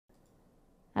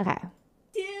Okay.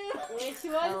 Which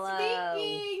one's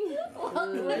speaking?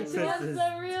 Which one's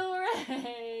the real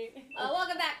Ray?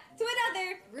 Welcome back to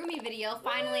another Roomie video.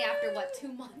 Finally, after what, 2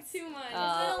 months? 2 months.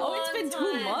 It's been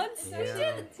 2 months? So we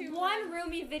did one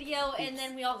Roomie video and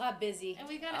then we all got busy. And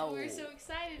we were so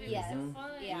excited. It was so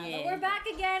fun. Yeah. But we're back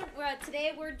again.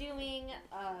 Today we're doing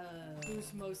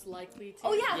Who's most likely to?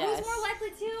 Oh yeah, Yes. who's more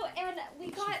likely to? And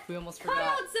we almost forgot.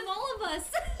 cutouts of all of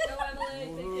us. No,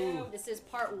 Emily, thank you. This is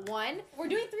part 1. We're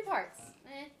doing 3 parts.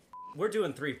 We're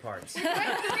doing 3 parts. 3 parts.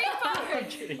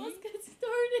 Let's get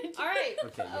started. All right.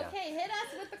 Okay, yeah. Okay, hit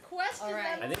us with the question, All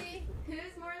right. Emily.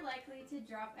 Who's more likely to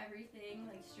drop everything,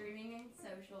 like streaming and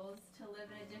socials, to live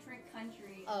in a different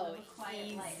country and live a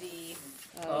quiet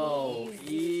life? Oh,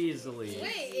 easily.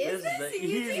 Wait, This is the this easy?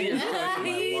 easiest choice of my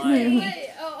Wait, life.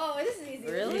 This is easy.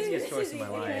 Really? Easiest choice of my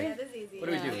Yeah, life. this is easy. What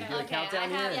do we do? We do a countdown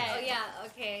here? Oh yeah,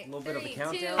 okay. A little bit of a 3,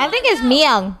 countdown? 2, I think it's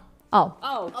Myung. Oh.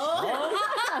 Oh.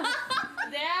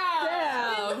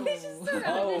 Damn. He's just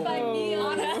surrounded by me,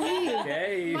 honestly.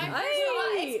 Okay.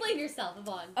 Explain yourself,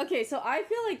 Yvonne. Okay, so I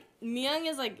feel like Myung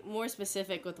is like more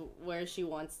specific with where she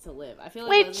wants to live. I feel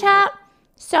like Wait, Leslie- chat.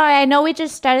 Sorry, I know we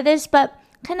just started this, but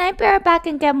can I be right back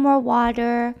and get more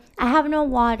water? I have no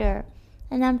water,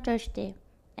 and I'm thirsty,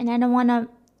 and I don't want to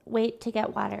wait to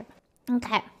get water.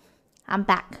 Okay, I'm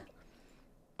back.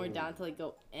 We're down to like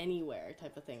go anywhere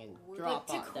type of thing and drop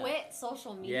To off them. quit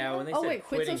social media. Yeah, when they Oh, said wait,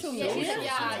 quit quitting social social media?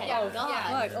 Yeah.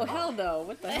 Fuck. Oh hell no!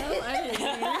 What the hell? I didn't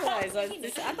even realize. I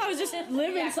thought I was just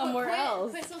living somewhere else.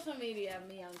 Quit social media,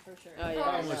 Myung, for sure. Oh That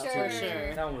yeah, one was Sure. too for sure.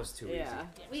 easy. That one was too Yeah.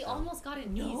 We almost got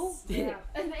an no. Yeah.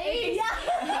 An A. easy.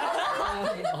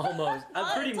 Almost.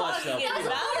 Pretty much though.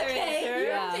 Okay.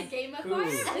 Yeah. To game of Ooh.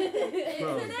 It's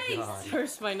Oh, an ace. God.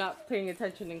 First by not paying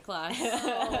attention in class.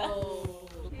 Oh.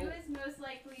 Who is most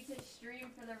likely to stream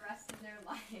for the rest of their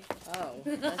life? Oh,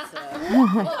 that's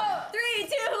 3,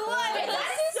 2, 1.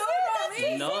 That's so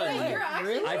easy. None. You're actually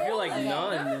Really? I feel like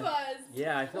None of none. us.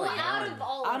 Yeah, I feel like Out none. of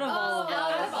all Out of all of us.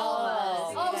 Out of all of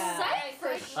us. Oh, Yeah. psych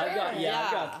for sure. I've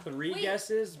Yeah. got 3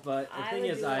 guesses, but the thing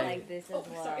is, this as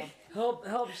well.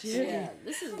 help. She hit me. Yeah,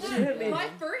 this is She hit me. My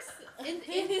first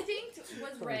instinct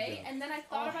was Ray, and then I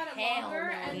thought about it hell longer,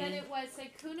 no. and then it was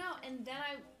Sykkuno, and then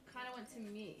I kind of went to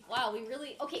me. Wow, we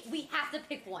really we have to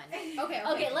pick one. Okay. Okay,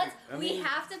 I we mean-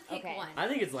 have to pick Okay. one. I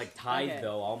think it's like tied Okay.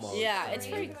 though, almost. Yeah, it's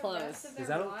Stream pretty for the close. rest of Because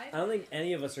their I don't lives? think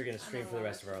any of us are gonna stream for the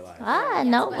rest of our lives. Ah,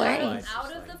 no But worries.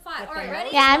 Out of the 5. But All right, the ready?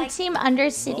 Yeah, I'm Team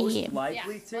Undercity. Most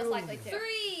likely Yeah, to. most likely to.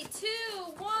 3, 2,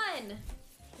 1.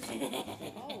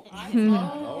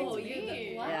 Oh, you're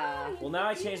the wow. Yeah. Well, now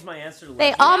I changed my answer to. They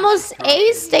Leslie. almost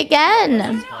aced again.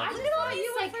 I thought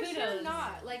you were for sure Sykkunos.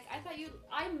 not. Like, I thought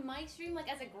I might stream, like,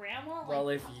 as a grandma. Well,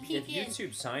 like, if peek in.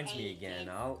 YouTube signs me again,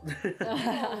 I'll.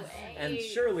 No And way.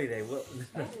 surely they will.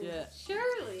 Yeah.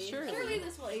 Surely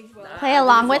this will age well. Play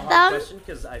along with them?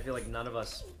 Because I feel like none of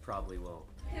us probably will.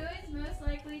 Who is most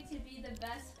likely to be the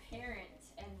best parent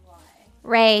and why?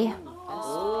 Ray.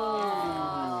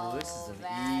 Oh, this is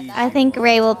an easy. I think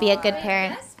Ray will be a good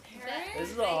parent. This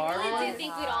is a hard I really one. do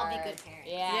think we'd all be good parents.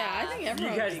 Yeah, I think You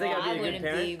everyone. guys think I I'd be a good wouldn't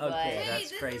parent? be, but- Okay, Wait, that's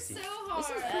this crazy. is so hard. This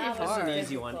is pretty That This is hard. an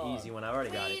easy one. Easy one. I already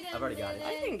got it. I've already got it.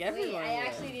 I think everyone. I would.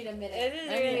 actually need a minute. It is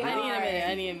I really need a hard. minute.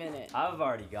 I need a minute. I've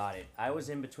already got it. I was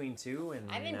in between 2,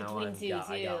 and I'm in now between I've two, got,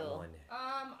 I got too. 1.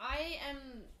 I am.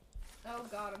 Oh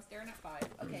God, I'm staring at 5.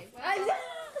 Okay. Well, I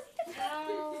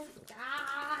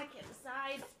can't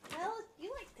decide. Well,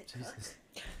 you like to cook.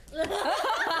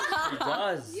 He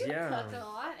does, You yeah. cook a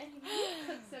lot, and you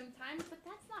cook sometimes, but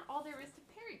that's not all there is to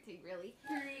parenting, really.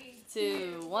 3,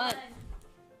 2, 1.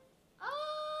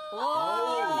 Oh.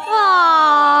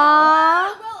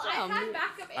 Aww. Well, I had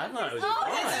backup I answers. thought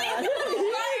it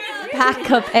was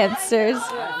Backup answers.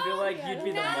 I feel like you'd be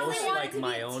the Natalie most wanted like to be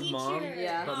my a own mom, teacher.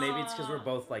 Yeah. but maybe it's because we're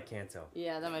both like Kanto.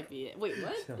 Yeah, that might be it. Wait,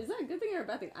 what? Is that a good thing or a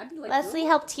bad thing? I'd be like. Leslie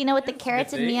helped Tina with the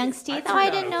carrots and Myung's teeth. Oh, I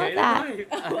didn't know that.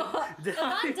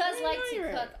 Yvonne does like to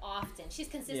Right. cook often. She's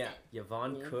consistent. Yeah,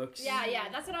 Yvonne cooks. Yeah,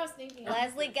 that's what I was thinking.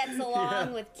 Leslie gets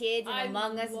along with kids in I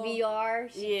Among Us love- VR.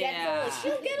 Yeah.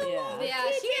 She'll get along with Yeah,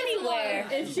 kids she gets anywhere.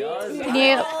 along. She does. Can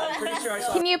you- I'm pretty sure I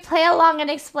saw. Can you play along and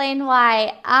explain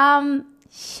why?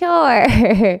 Sure.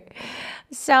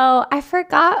 So I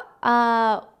forgot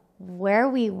where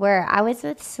we were. I was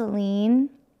with Celine.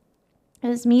 It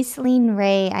was me, Celine,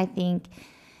 Ray, I think.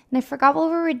 And I forgot what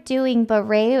we were doing, but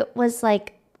Ray was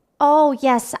like, oh,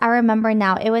 yes, I remember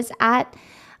now. It was at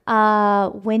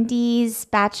Wendy's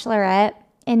Bachelorette,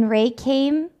 and Ray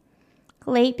came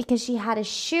late because she had a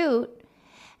shoot.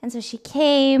 And so she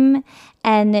came,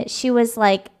 and she was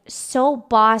like so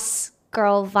boss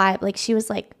girl vibe. Like she was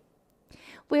like,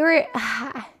 we were,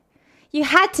 you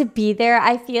had to be there,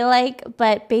 I feel like.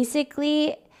 But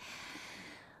basically,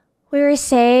 we were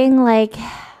saying like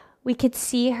we could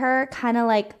see her kind of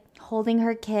like holding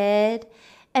her kid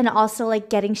and also like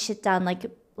getting shit done, like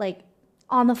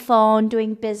on the phone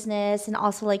doing business and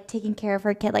also like taking care of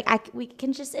her kid. Like we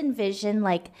can just envision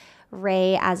like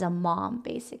Ray as a mom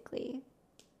basically.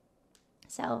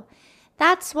 So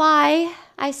that's why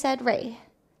I said Ray.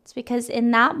 It's because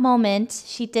in that moment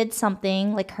she did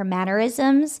something, like her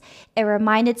mannerisms, it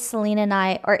reminded Celine and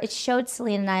I, or it showed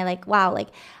Celine and I like, wow, like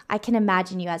I can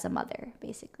imagine you as a mother,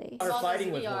 basically. We're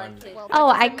fighting with one. Oh,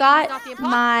 I got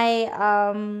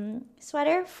my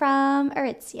sweater from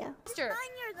Aritzia.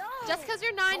 Just because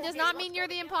you're 9 does not mean you're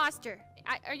the imposter.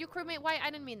 Are you crewmate White?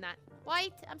 I didn't mean that.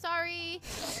 White, I'm sorry.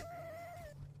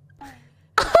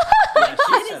 Yeah,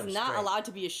 she's Kid so is not straight. allowed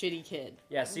to be a shitty kid.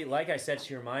 Yeah, see, like I said,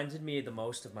 she reminded me the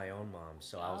most of my own mom.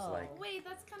 So I was like, Wait,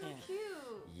 that's kind of cute.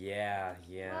 yeah.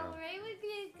 Well, Ray would be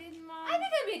a good mom. I think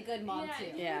I'd be a good mom too.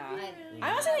 Yeah. Really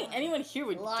I also think anyone here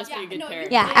would just be a good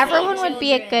parent. Yeah, everyone would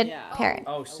be a good Yeah. parent.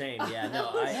 Oh, same. Yeah,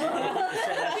 no,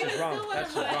 that's just wrong.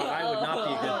 That's just wrong. I would not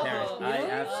be a good parent.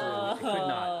 I absolutely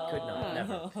could not,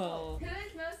 never. Who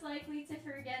is most likely to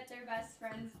forget their best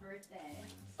friend's birthday?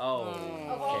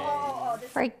 Oh, okay.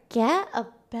 Forget a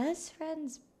best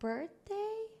friend's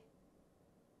birthday?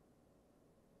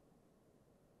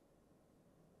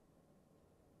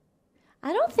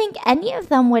 I don't think any of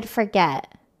them would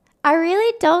forget. I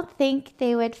really don't think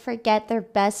they would forget their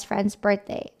best friend's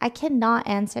birthday. I cannot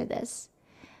answer this.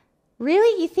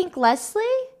 Really? You think Leslie?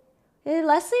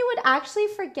 Leslie would actually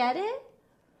forget it?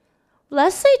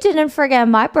 Leslie didn't forget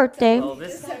my birthday. Well,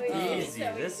 this is easy.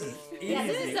 This is easy. Yeah,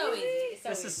 this is so easy.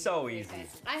 This is so easy.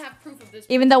 I have proof of this.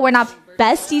 Even though we're not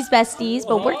besties,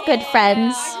 but we're good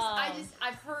friends.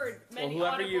 I've heard Well,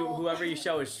 many whoever you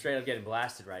show is straight up getting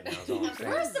blasted right now. Is all I'm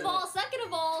saying. First of all, second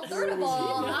of all, third of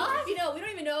all, I'll have you know, we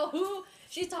don't even know who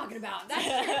she's talking about.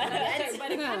 That's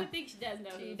But I kind of think she does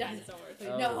know who does.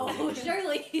 somewhere. No,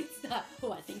 surely it's not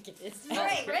who I think it is. All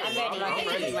right, ready?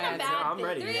 I'm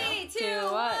ready. 3, 2,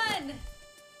 1. 1.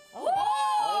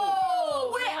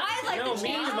 Oh! Wait, I like No, to me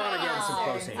and change Yvonne are getting some mine.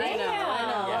 close hands. I know.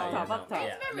 Yeah, Up top.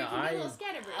 yeah. No,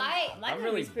 I'm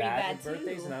really bad with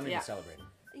birthdays and I don't even celebrate them.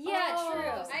 Yeah,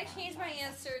 true. I changed my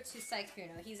answer to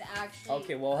Sykkuno. He's actually.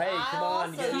 Okay, well, hey, come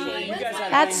on. You guys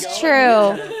have That's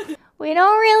true. We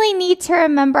don't really need to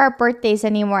remember our birthdays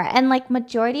anymore. And like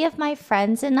majority of my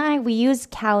friends and I, we use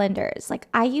calendars. Like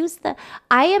I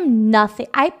am nothing.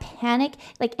 I panic.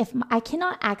 Like if I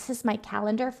cannot access my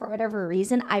calendar for whatever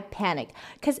reason, I panic.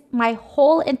 Because my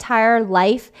whole entire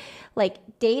life, like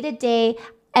day to day,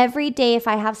 every day if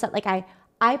I have something, like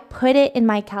I put it in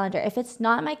my calendar. If it's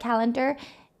not in my calendar,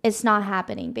 it's not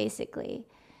happening basically.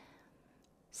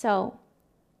 So,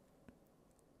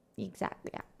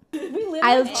 exactly, yeah.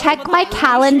 I check my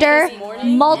calendar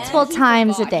multiple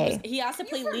times a day. He has to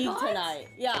play League tonight.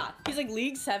 Yeah. He's like,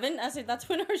 League 7? I said, that's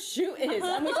when our shoot is.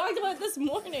 And we talked about it this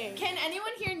morning. Can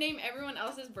anyone here name everyone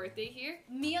else's birthday here?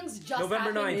 Myung's just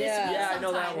November 9th. happened. Yeah, I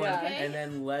know that one. Okay. And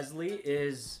then Leslie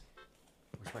is.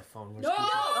 Where's my phone? Where's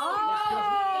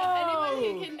Anyone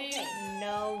who can name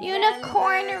No.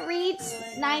 Unicorn reads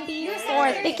 94.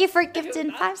 Thank you for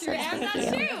gifting 5 cents. And Thank that's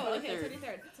you. true. Okay,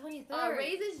 23rd. 23rd.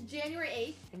 Ray's is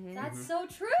January 8th. That's so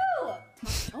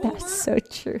true. That's so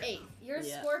true. 8th. You're a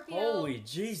Yeah. Scorpio. Holy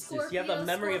Jesus, you have the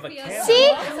memory of a camel. See,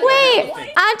 wait,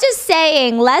 I'm just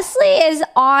saying, Leslie is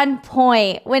on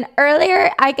point. When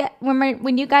earlier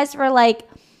when you guys were like,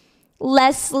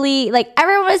 Leslie, like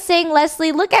everyone was saying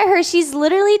Leslie, look at her, she's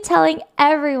literally telling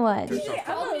everyone. Don't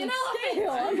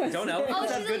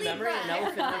elephants have good memory? An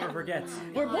elephant never forgets.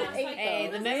 We're both 8, Hey,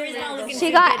 the memory's not looking She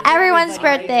too got good for everyone's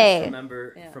everybody. birthday.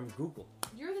 Remember from Google.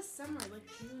 You're the summer, like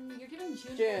June. You're giving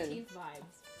June June. 14th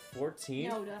vibes. 14?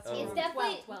 No, that's Oh. It's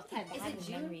definitely. 12, Is it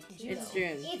June? It's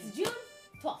June. It's June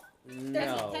 12th.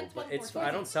 No, 10, but 12,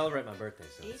 I don't celebrate my birthday,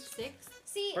 so 8, it's 6.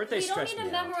 See, Birthdays we don't stress need to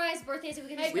me out. memorize birthdays. We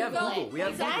can just We have Google Google. it. We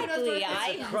have Google. Exactly.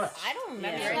 It's a crutch. I don't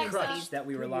remember It's a anybody's crutch that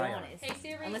we to be rely on. honest. Hey,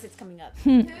 Siri. Unless it's coming up.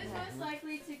 Who is most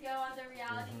likely to go on the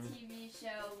reality TV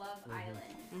show Love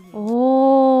Island?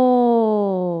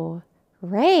 Oh,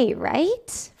 Ray,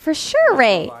 right? For sure,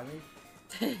 Ray.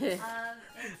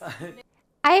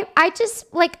 I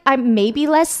just like I'm maybe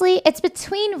Leslie. It's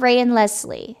between Ray and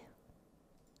Leslie,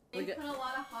 They put a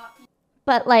lot of hot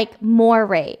but like more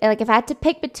Ray. Like if I had to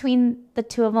pick between the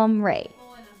two of them, Ray.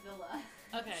 people in a villa.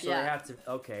 Okay. So I have to.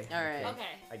 Okay. All right. Okay.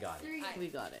 I got it. 3, We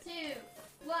got it. 2,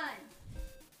 1.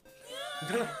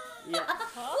 Wait,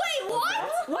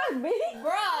 what? What, me?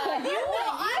 Bruh,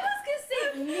 I was gonna say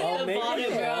Oh, maybe Yvonne,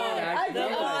 Yvonne I actually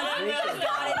Yvonne was thinking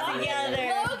got it about together.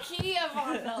 Low key,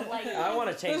 Yvonne, though. Like, like. I want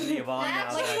to change the Yvonne now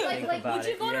that I think about would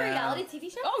you it. go to a Yeah. reality TV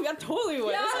show? Oh, yeah, totally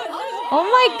would. Oh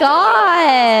my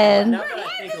god. Now that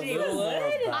I think a little more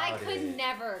about I could it.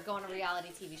 never go on a reality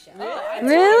TV show.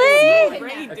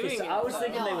 Really? Okay, so I was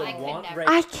thinking they No, I would could want never. Ray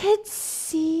I could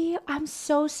see. I'm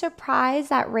so surprised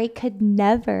that Ray could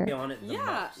never. on it the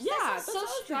Yeah, most. yeah. That's so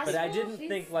stressful. But I didn't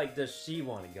think like, does she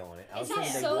want to go on it? I was It's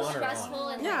thinking they so want her stressful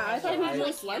on it. and Yeah, I thought like, he was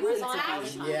most likely to cameras on be. all the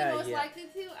time. Yeah, most yeah. likely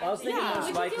to? I was thinking Yeah. most Would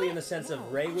you likely in the sense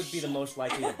of Ray would be the most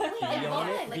likely to be on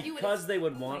it Like, you would- because they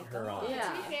would want her on it. Yeah.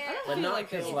 To be fair, But not like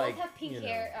because they like, both have pink you know.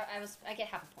 hair. I get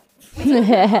half a point.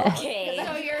 Okay.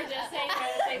 So you're just saying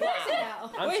they're the same person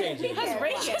now. I'm changing Has it.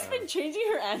 Ray just been changing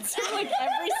her answer like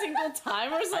every single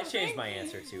time or I something? changed my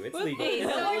answer too. It's What legal. the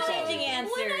It's hell? all Changing legal.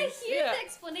 answers. When I hear Yeah. the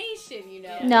explanation, you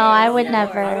know. No, I would I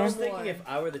never. was thinking if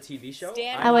I were the TV show,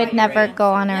 Stand I would might never Ray.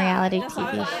 go on a Yeah, reality that's what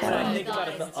I TV was When I show. think about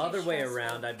it the It's other way stressful.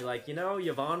 around, I'd be like, you know,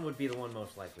 Yvonne would be the one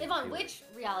most likely. to Yvonne, do it. which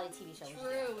reality TV show? would you do?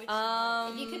 True. Which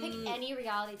If you could pick any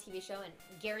reality TV show and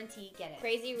guarantee get it.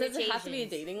 Crazy Does Rich it have to be a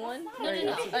Asians. dating one? No, Or no,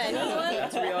 no. anyone?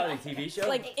 That's a reality TV show.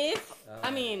 Like if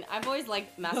I mean I've always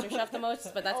liked MasterChef the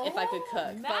most, but that's if I could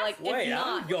cook. But like wait, if I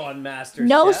not, would go on Master.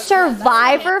 No Chef.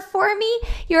 Survivor for me?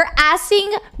 You're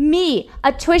asking me,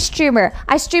 a Twitch streamer.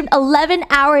 I streamed 11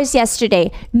 hours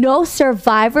yesterday. No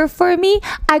Survivor for me?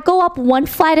 I go up one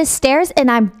flight of stairs and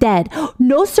I'm dead.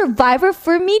 No Survivor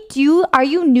for me? Are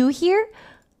you new here?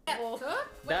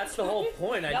 That's the whole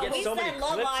point. I get we so many said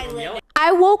Love clips from Island. yelling.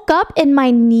 I woke up and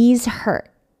my knees hurt.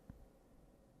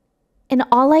 And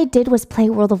all I did was play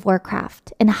World of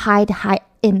Warcraft and hide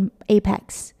in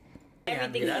Apex.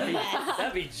 Everything's that'd be, a mess.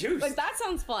 that'd be juice. like that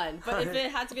sounds fun. But if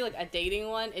it had to be like a dating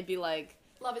one, it'd be like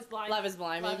Love is Blind. Love is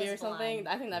Blind Love maybe is or something. Blind.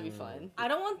 I think that'd be fun. I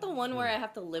don't want the one where I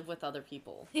have to live with other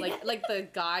people. Like the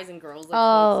guys and girls like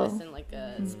Oh. coexist in like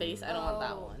a space. I don't want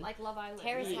that one. Like Love Island.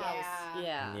 Terrace Yeah. House.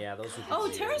 Yeah. Yeah, those would be Oh,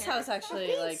 juice. Terrace House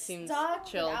actually like seems stuck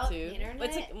chill without too. internet?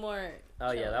 It's like more.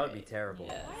 Oh yeah, chill, that would be right? terrible.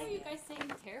 Yeah. Why are you guys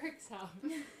saying Tarek's house?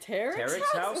 Terrace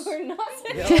Terrace House? We're not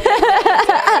saying She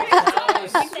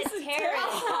said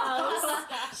Terrace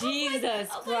House. Jesus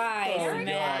Christ, God.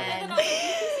 man.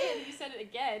 You said it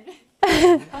again.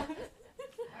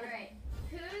 Alright.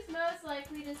 Who's most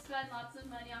likely to spend lots of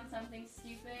money on something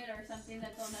stupid or something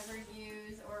that they'll never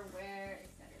use or wear,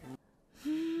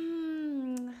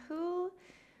 etc.? Who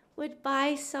would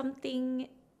buy something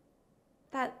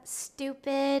that's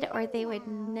stupid or they would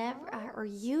never or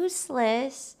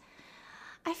useless?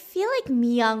 I feel like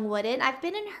Myung wouldn't. I've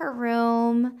been in her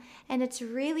room and it's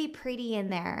really pretty in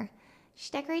there. She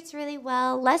decorates really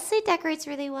well. Leslie decorates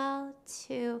really well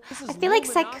too. I feel like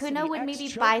Sykkuno would maybe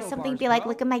buy something, be like,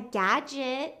 look at my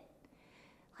gadget.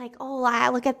 Like, oh,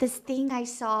 look at this thing I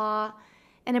saw.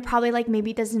 And it probably like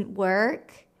maybe doesn't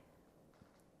work.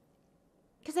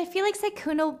 Because I feel like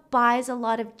Sykkuno buys a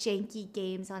lot of janky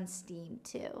games on Steam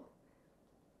too.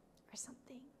 Or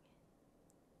something.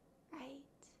 Right?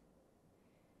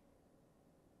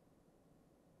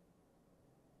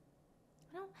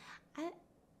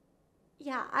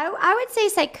 I would say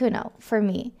Sykkuno for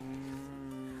me.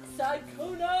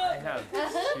 I have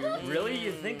two. Really?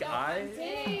 You think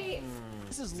I?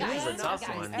 This is Guys, Lisa. tough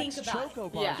one. Think about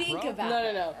it. Yeah. Think about No,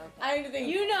 it. no, no. I need to think.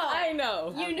 You know. I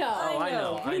know. You know. Oh, I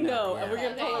know. We know. And we're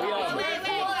gonna yeah. pull We it all off. know.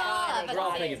 Wait, We're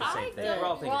all thinking the same thing. We're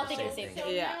all thinking the same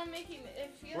thing. Yeah.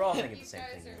 We're all thinking the same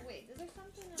thing. Wait, is there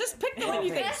something? Just pick the one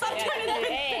you think. Stop trying to think.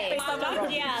 Hey,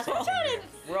 yeah,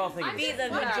 We're all thinking the be same the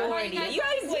thing. majority. You You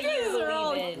guys- do what you guys you are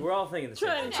all believe in. We're all thinking the same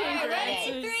Trying thing. to change your Ready?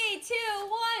 answers. 3, 2,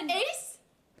 1. Ace.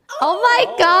 Oh my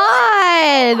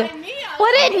god!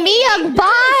 What did Myung buy?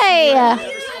 I've never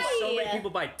seen so many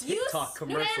people buy TikTok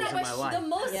commercials in my life. The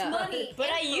most money.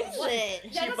 But I use it.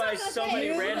 She buys so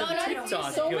many random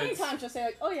TikTok So many goods. times she'll say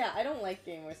like, oh yeah, I don't like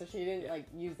gamers, so she didn't like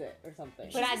use it or something.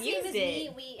 But I've It's the same used as it. me.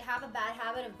 We have a bad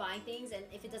habit of buying things, and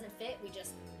if it doesn't fit, we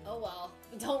just, oh well,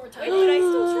 we don't return But I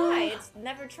still try. It's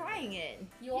never trying it.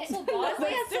 You also bought We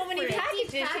have so many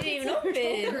packages she didn't even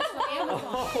open.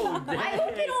 Oh, damn. I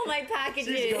open all my packages.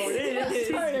 She's going in. She's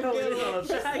going in on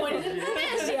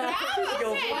packages.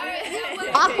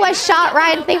 Aqua shot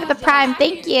Ryan, thank you for the prime.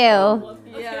 Thank you.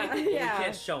 Yeah, You yeah.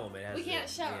 can't show them. It has We can't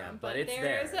to- show yeah, them, but it's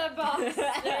there's there. a box.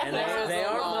 And they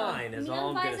aren't mine, is all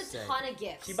I'm Myung gonna buys say. a ton of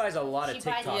gifts. She buys a lot of She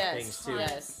buys TikTok Yes. things too.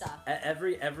 Yes. stuff.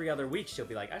 Every other week she'll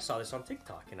be like, I saw this on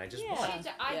TikTok and I just Yeah. bought it.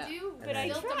 I Yeah. do, And but I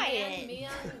then- still Try demand it.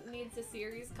 Myung needs a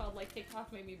series called like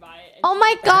TikTok Made Me Buy It. Oh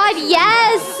my god,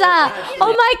 yes!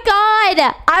 Oh my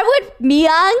god! I would,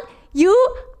 Myung,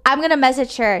 I'm gonna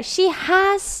message her. She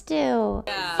has to.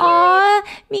 Yeah. Aw,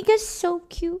 Mika's so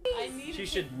cute. I need She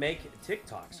should make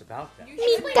TikToks about that. She's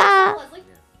like, Mika. Leslie.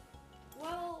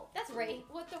 Well, That's Ray.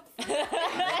 What the?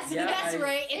 That's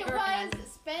Ray. It was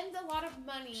spend a lot of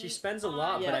money. She spends a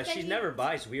lot, Yeah. but she never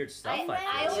buys weird stuff.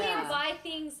 I only Yeah. buy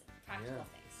things, practical things.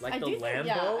 Like I the do think- Lambo,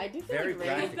 yeah, I do feel very like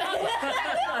Ray- practical.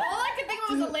 All I could think of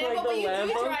was a Lambo, Like but the you do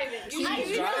Lambo? drive it. She I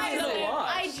drives drive it a it. lot.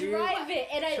 I drive it,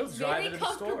 and she'll it's drive very it to the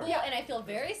store. comfortable, and I feel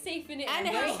very safe in it, and And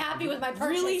I'm it very has happy with my purchase.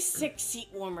 Really sick seat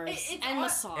warmers It's and on-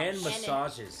 massage. And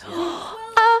massages. Yeah.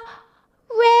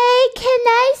 Ray, can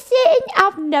I sit in?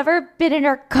 I've never been in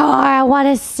her car. I want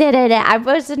to sit in it. I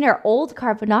was in her old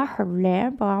car, but not her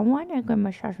Lambo. I want to go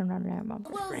massage in her Lambo.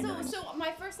 Well, so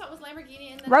my first thought was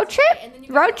Lamborghini, and then Road I was trip? like, and then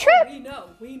you Road guys, trip?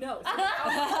 We know. So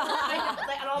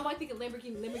and all I think of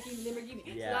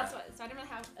Lamborghini. Yeah. So that's what. So I didn't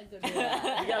have a good.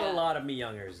 You got a lot of me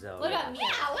youngers though. What about Mia?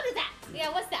 What is that? Yeah,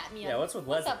 what's that, Mia? Yeah, what's with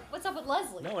What's Leslie? up? What's up with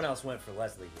Leslie? No one else went for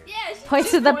Leslie here. Yeah, she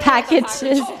Points to the packages.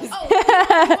 You want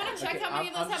to check how many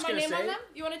of I'm those have just my gonna name on say- them?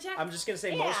 You want to check? I'm just gonna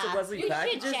say most of Yeah, Leslie's you should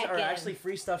packages check are in. actually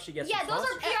free stuff she gets. Yeah, from those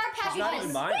are sponsors. PR She's not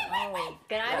even packages. mine. Oh,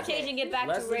 then I'm changing it back to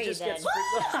Leslie Ray just then. gets free.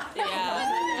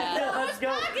 Yeah. Let's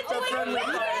go. The friendly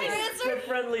fire. The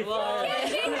friendly fire.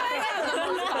 Okay.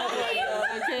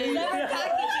 Whatever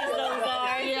packages those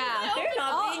are. Yeah. They're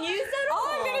not being used at all. All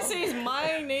I'm gonna say is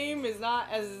my name is not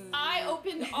as. I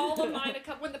opened all of mine a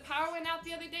couple. When the power went out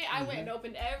the other day, I went and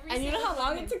opened every. And you know single how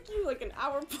long one. it took you? Like an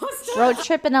hour plus. Road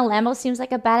trip in a Lambo seems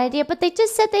like a bad idea, but they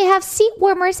just said they have seat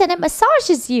warmers and it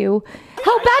massages you.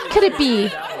 How bad could it be?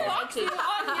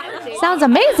 Sounds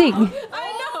amazing.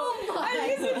 I know.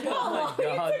 I used it Oh my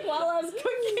God. while I was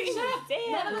cooking.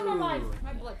 None of them are mine.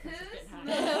 My blood Who's pressure's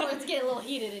getting high. Let's get a little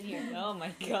heated in here. Oh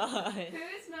my god.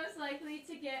 Who's most likely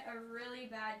to get a really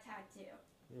bad tattoo?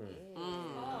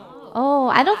 Oh,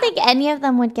 I don't think any of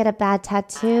them would get a bad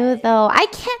tattoo, though. I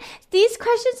can't. These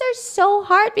questions are so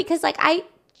hard because, like, I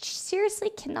seriously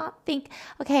cannot think.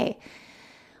 Okay,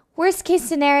 worst case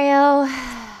scenario.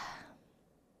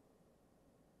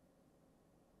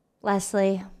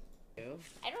 Leslie.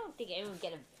 I don't think anyone would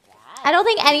get a bad. I don't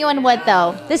think anyone would,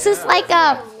 though. This is like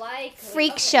a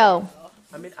freak show.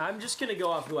 I mean, I'm just gonna go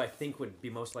off who I think would be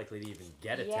most likely to even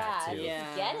get a tattoo. Yeah,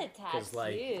 get a 'Cause, tattoo.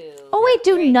 like- Oh, wait,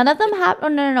 do none of them have. Oh,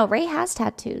 no. Ray has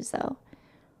tattoos, though.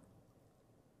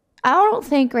 I don't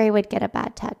think Ray would get a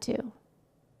bad tattoo.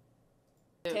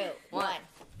 2, 1,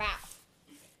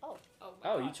 bow.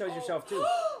 Oh, you chose yourself too.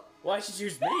 Why'd you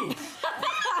choose me?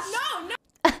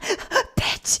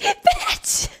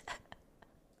 Bitch!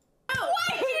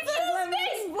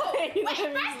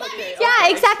 Yeah,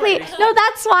 exactly. No,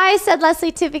 that's why I said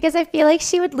Leslie too, because I feel like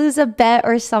she would lose a bet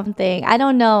or something. I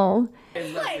don't know.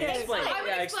 Explain. Yeah,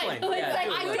 explain. Yeah,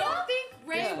 I do it. don't think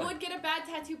Ray would get a bad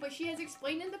tattoo, but she has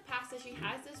explained in the past that she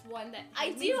has this one that I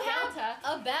means do have Delta,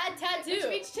 a bad tattoo. which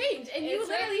means change, and you It's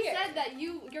right literally here. said that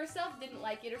you yourself didn't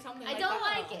like it or something. I like don't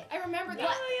that. like it. I remember that.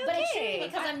 But, but it's okay. true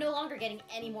because I'm no longer getting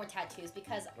any more tattoos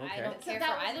because I Okay. don't So care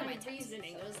that for was either of my my tattoos.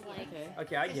 reasoning. So it was like,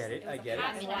 Okay, I get it. I get it. I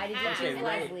mean, why did you Okay, choose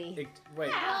Ray. Leslie?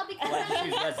 Wait. Well, because Why'd you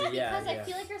choose Leslie? Yeah, because I yeah.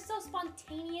 feel like you're so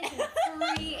spontaneous and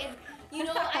free, and you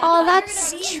know. I Oh, know you're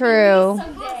that's gonna be in true. Greece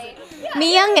someday.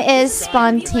 Miyoung is Just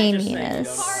spontaneous.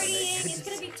 Partying, it's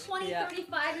gonna be 20,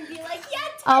 35, and be like, yeah.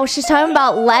 Oh, she's talking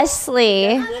about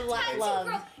Leslie. Good luck, love.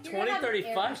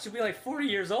 2035, she'll be like 40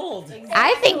 years old.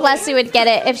 I think Leslie would get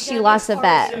it if she lost a She'll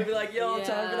bet. be like, yo,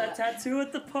 time for that tattoo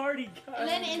at the party, guys. And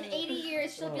then in 80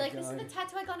 years, she'll be Oh, like, this is God. the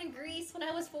tattoo I got in Greece when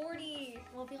I was 40. And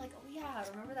we'll be like, oh yeah,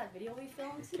 remember that video we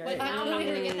filmed? Okay. But I'm not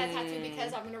gonna get that tattoo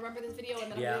because I'm gonna remember this video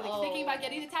and then Yeah. I'm really thinking about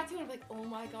getting the tattoo and I'm like, oh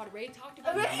my god, Ray talked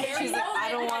about it. She's like,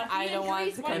 I don't want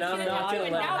it to And I'm not gonna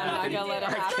let I'm not gonna let it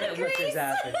I can't let this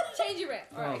happen. Change your Ray.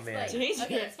 Alright, Oh, man. explain. Change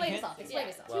Okay, your explain Ray. yourself. Explain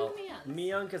yourself. Well, Choose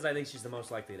Mia. Miyoung, because I think she's the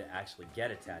most likely to actually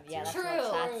get a tattoo. Yeah, that's True.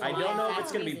 that's I why- don't know if that's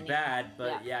it's gonna be reasoning. bad,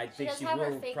 but Yeah. yeah, I She think does she have her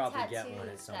will fake probably get one at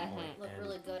tattoos some that point. look and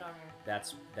really good on her.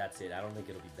 that's it. I don't think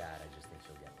it'll be bad. I just think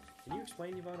she'll get one. Can you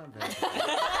explain, Yvonne? I'm very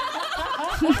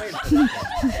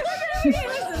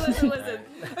Listen.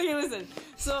 Okay, listen.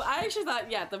 So I actually thought,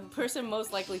 yeah, the person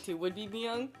most likely to would be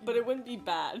Miyoung, but it wouldn't be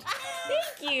bad.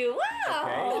 Thank you.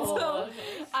 Wow. So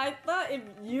I thought if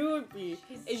you would be,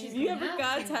 if you ever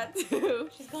got a tattoo,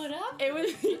 She's going up? it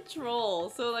would be troll.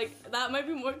 So like that might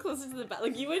be more closer to the bad.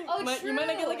 Like you would, Oh, you might not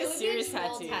get like true. a It would be a serious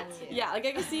troll tattoo. tattoo. Yeah, like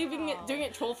I can see you doing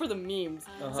it troll for the memes.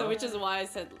 So which is why I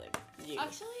said like you.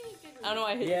 Actually, I don't know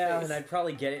why I hit Yeah, your and face. I'd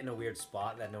probably get it in a weird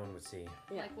spot that no one would see.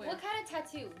 like where? What kind of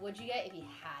tattoo would you get if you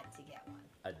had to get one?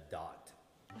 A dot.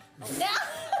 No!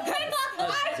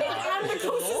 I'm the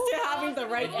closest to having the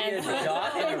right Yeah, answer. a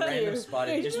dot in a Thank random you. spot.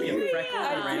 It'd just be a freckle in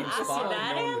a random spot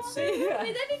that no one would see. Wait, that'd be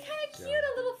kind of cute, a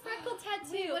little freckle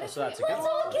tattoo. Oh, so that's a good Let's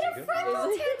all one. get That's a a good freckle one.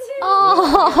 tattoo.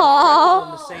 Oh,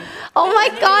 On the same- oh my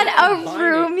God, a Combine it, it'll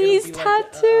Roomies be like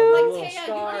tattoo. a little Like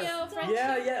scar. Teo,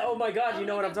 friendship. Yeah. Oh my God, you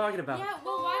know what I'm talking about. Yeah,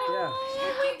 well, why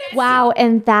don't Yeah. Wow,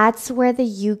 and that's where the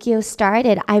Yu-Gi-Oh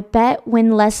started. I bet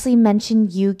when Leslie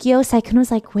mentioned Yu-Gi-Oh, Sykkuno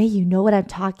was like, wait, you know what I'm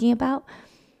talking about?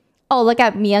 Oh, look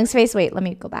at Myung's face. Wait, let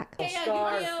me go back.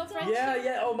 Star. Yu-Gi-Oh, friendship.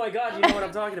 Yeah. Oh my God, you know what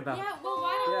I'm talking about. Yeah, well,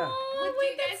 why don't would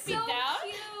you guys be down?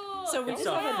 So we It's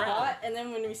just a have a friend. dot, and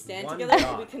then when we stand One together,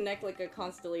 dot. we connect like a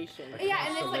constellation. Yeah,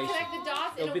 and then like Constellation. connect the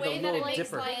dots in It'll a be the way that it little makes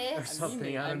dipper like. or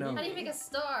something. I don't know. How do you make a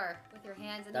star with your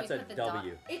hands and That's then a you put the dot?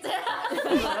 W. It's That's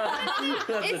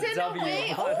it's a in W. a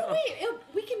way. Oh wait,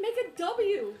 we can make a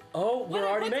W. Oh, we're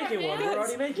already making one. We're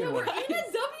already making one. Make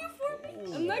a W for me.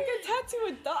 I'm not gonna tattoo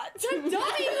a dot. The W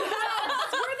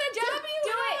house. We're the W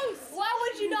house. Why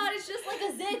would you not? It's just like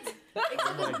a zit.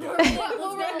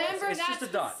 We'll remember It's that just a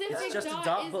dot. specific It's just a dot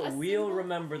dot, is but a we'll symbol.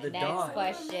 remember the Next dot.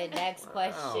 question. Next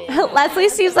question. Leslie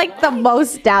seems like the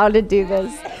most down to do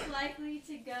this. Most likely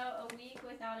to go a week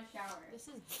without a shower. This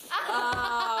is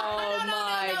Oh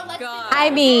my god. I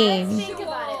mean, Think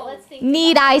about it. Let's think.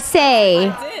 need I say?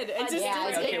 I did. It just Yeah,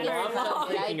 didn't Okay, take well, very I'm not long.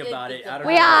 thinking about it. I don't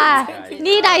We know are. about you guys.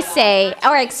 Need I say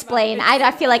or explain?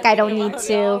 I feel like I don't need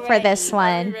to for this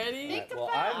one. Ready? Well,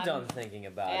 I'm done thinking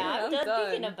about Yeah, it. I'm done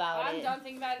thinking about I'm it. done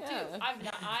thinking about it too. Yeah. I'm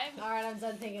All right, I'm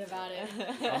done thinking about it.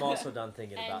 I'm also done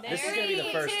thinking about it. And This is gonna be the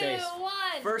first 3, 2, ace. 1.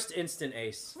 First instant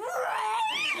ace.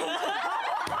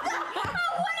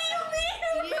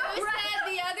 You said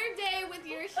the other day with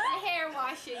your hair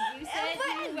washing, you said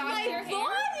you washed your hair.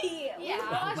 Yeah.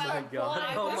 Oh my God.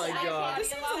 Oh my God. This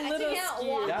is a little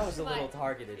skewed. That was a little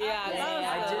targeted. Yeah, I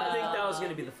did think that was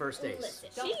gonna be the first ace.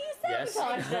 She Yes.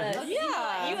 sabotaged us.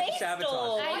 Yeah. You aced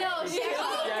Sabotage. I know. She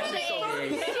actually stole the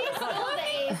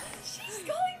ace. She's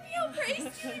calling me out for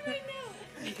AC right now.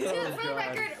 Oh, For the God.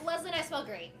 record, Leslie and I smell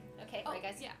great. Okay, right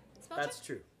guys? yeah. Smell That's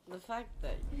true. The fact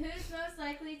that Who's most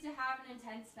likely to have an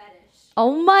intense fetish?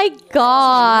 Oh my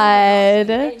god.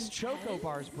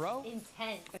 XChocoBars, bro.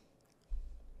 Intense.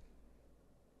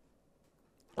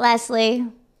 Leslie.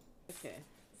 okay.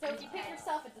 So if you pick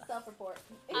yourself, it's a self-report.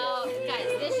 Guys,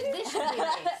 this should be an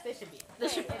ace. This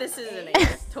should be. This is an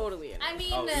ace. Totally an ace. I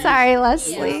mean, Oh, Sorry, yeah,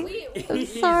 Leslie. we,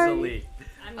 sorry. Easily.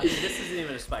 I mean, this isn't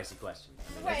even a spicy question.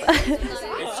 right.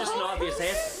 It's just an obvious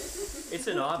answer. It's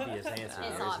an obvious answer, It's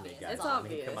isn't obvious. it, guys? It's I mean,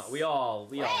 obvious. come on, we all.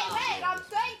 Wait, I'm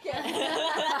thinking.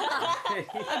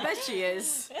 I bet she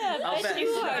is. I'll bet. you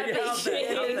are. Yeah, I'll bet. I'll bet.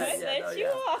 Yeah, no, Bet you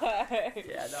yeah. are.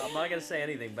 Yeah, no, I'm not gonna say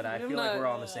anything, but I feel like we're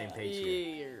all on the same page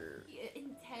here.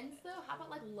 Intense though? How about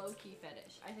like low-key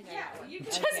fetish? I think I got one. You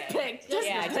Just Okay. pick. Just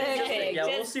Yeah, pick. just pick. Yeah,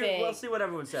 we'll Just see. pick. We'll see what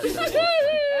everyone says. It's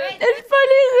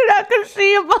funny you're not gonna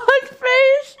see a bug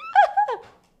face.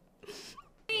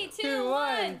 3, 2, 2,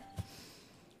 1.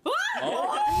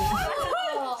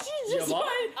 Oh, Yvonne?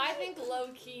 I think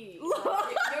low-key.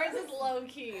 Yours is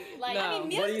low-key. Like, No. I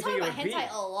mean, What do Mia's you talking think it about would be?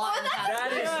 hentai a lot in the past.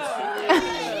 That is She's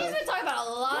true. been talking about a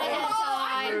lot of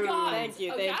hentai. True. Thank you.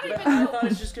 Okay, Thank you. But I thought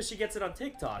it's just because she gets it on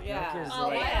TikTok. Yeah. Not 'cause, Oh,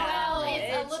 like, well,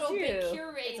 it's a It's little bit true.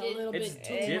 curated. It's a little it's bit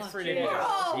too different much. in here.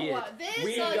 Oh, See it. this?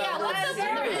 We So, got yeah, let's one look at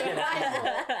zero.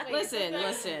 the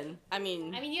Listen. I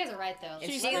mean, you guys are right though.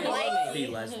 she's she like likes- See,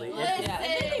 Leslie. Listen, Yeah.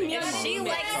 If she Yeah.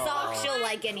 likes socks, she'll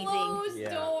like anything. closed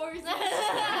Yeah. doors. When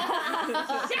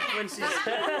she I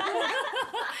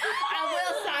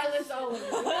will silence all of you.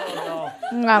 oh,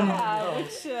 no.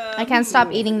 ouch. I can't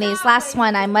stop eating these. Last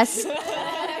one, I must Yeah.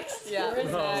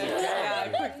 Yeah.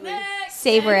 Quickly.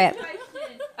 savor it.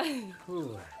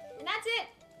 Ooh. And that's it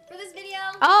for this video.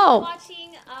 Oh.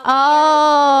 Watching.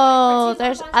 Oh,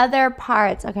 there's other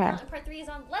parts. Okay. Part 3 is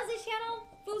on Leslie's channel,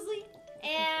 Fuslie,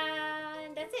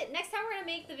 and that's it. Next time we're gonna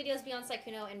make the videos be on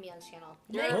Sykkuno and Myung's channel.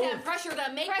 Make them, pressure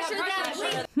them, pressure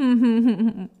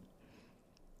them.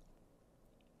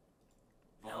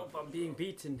 Help, I'm being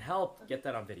beaten. Help. Get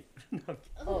that on video.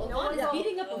 Oh, no one is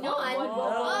beating up a one.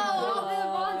 Oh, the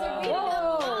Vons are beating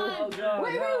Oh, up God.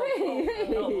 Wait.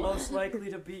 Help, most likely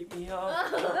to beat me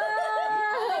up.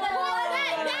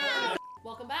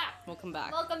 Welcome back. Welcome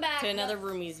back Welcome back to another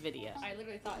Roomies video. I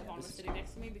literally thought Yvonne was sitting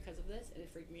next to me because of this, and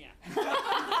it freaked me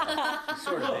out.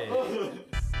 Sort of did.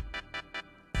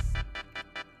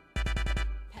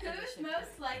 Who's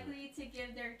most likely to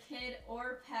give their kid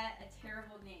or pet a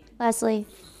terrible name? Leslie.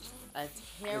 A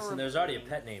terrible. Listen, there's already a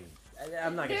pet name.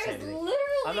 I'm not gonna say There's anything.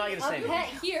 literally I'm not gonna say a anything. pet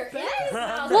here.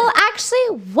 Yes. Well, actually,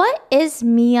 what is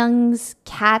Myung's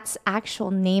cat's actual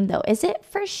name, though? Is it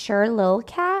for sure Lil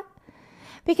Cat?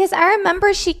 Because I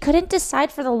remember she couldn't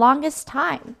decide for the longest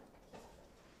time.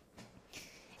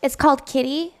 It's called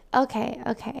Kitty? Okay.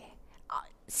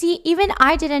 See, even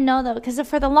I didn't know, though, because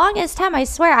for the longest time, I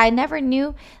swear, I never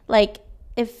knew, like,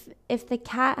 if the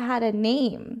cat had a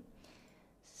name.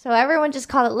 So everyone just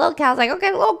called it Lil Cat. I was like,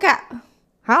 okay, Lil Cat.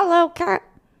 Hello, Cat.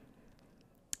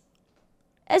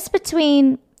 It's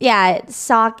between, yeah,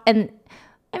 sock and,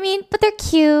 I mean, but they're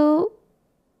cute.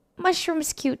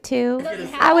 Mushroom's cute too.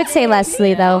 I would say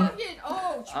Leslie though.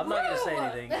 I'm not gonna say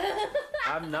anything.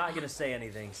 I'm not gonna say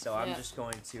anything, so I'm just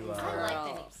going to. I like the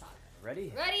name sock.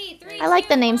 Ready? Ready? 3, I like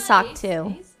the 2, name 1. sock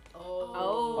too.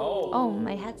 Oh,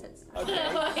 my headset's. Okay.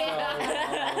 So,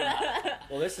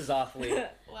 well, this is awfully.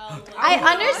 I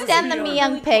understand the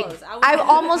Miyoung pick. I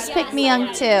almost picked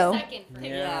Miyoung too.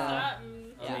 Yeah.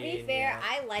 To be fair,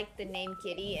 I like the name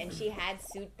Kitty, and she had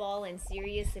Suit Ball and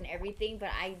Sirius and everything, but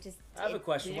I have a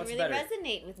question. Didn't What's really better?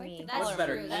 resonate with me. What's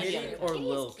better, true. Kitty or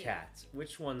Lil Cat?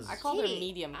 Which one's? I called her Kitty.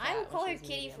 medium cat. I will call her which is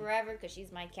Kitty medium. forever because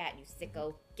she's my cat. You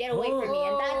sicko, get away from me,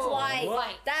 and that's why.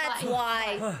 What? That's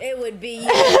why it would be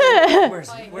you.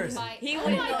 Where's he? Where's he? He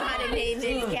wouldn't know how to name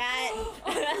his cat.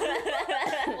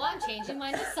 Well, I'm changing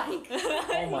mine to psych.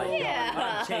 Oh my Yeah. God!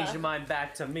 I'm changing mine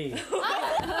back to me. What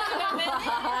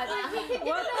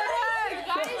the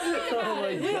Oh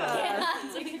my God.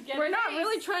 We're not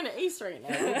really trying to ace right now.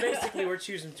 Well, basically, we're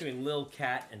choosing between Lil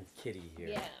Cat and Kitty here.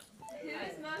 Yeah.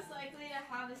 Who's most likely to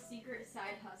have a secret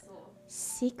side hustle?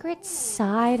 Secret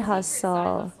side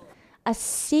hustle. A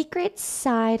secret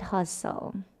side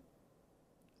hustle.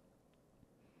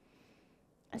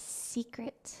 A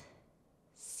secret.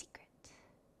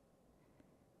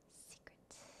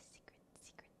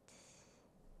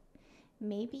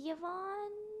 Maybe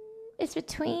Yvonne? It's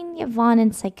between Yvonne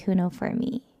and Sykkuno for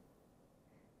me.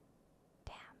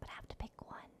 Damn, but I have to pick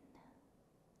one.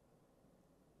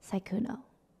 Sykkuno.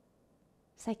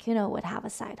 Sykkuno would have a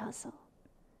side hustle.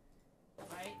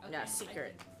 Yeah,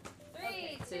 secret.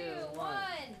 3, 2, 1.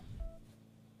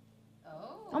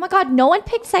 Oh my god, no one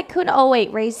picked Sykkuno. Oh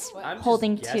wait, Ray's I'm just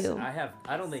holding guessing. two.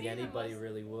 I don't think anybody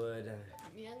really would.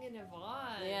 Young and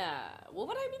Yvonne. Yeah. What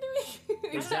would I be doing?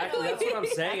 Exactly. That's what I'm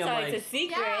saying. That's I'm why like. it's a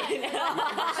secret.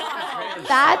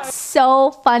 That's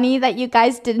so funny that you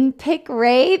guys didn't pick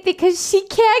Ray because she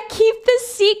can't keep the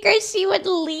secret. She would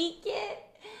leak it.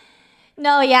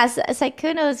 No, yes,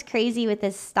 Sykkuno is crazy with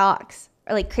his stocks.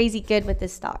 Or like crazy good with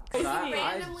his stocks. But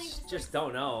I just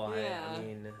don't know. Yeah. I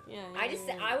mean. Yeah.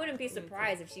 I wouldn't be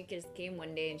surprised if she just came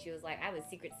one day and she was like, I have a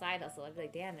secret side hustle. I'd be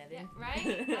like, damn, Evan.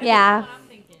 Right? Yeah.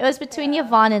 It was between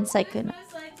Yvonne and Sykkuno.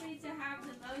 Who's most likely to have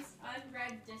the most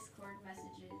unread Discord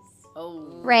messages?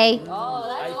 Oh. Ray. Oh,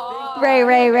 that's hard. Ray,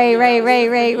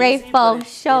 full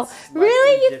show. It's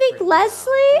Really? You slightly think different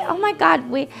Leslie? now. Oh my god,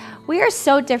 we are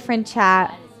so different,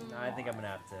 chat. I think I'm gonna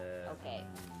have to. Okay.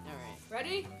 All right.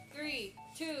 Ready? 3,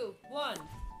 2, 1.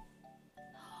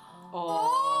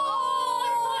 Oh. I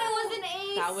thought it was an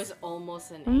ace. That was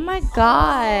almost an Oh my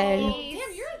god. Damn,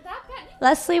 you're that bad.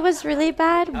 Leslie was really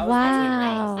bad? I was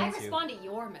Wow. I respond to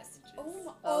your messages.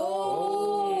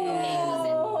 Oh. Okay,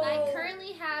 listen. I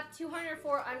currently have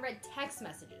 204 unread text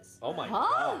messages. Oh my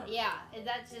God. Yeah,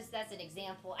 that's an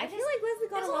example. I feel like Leslie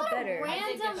got a lot better.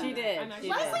 Random. She did.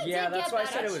 Leslie Yeah, did that's get why I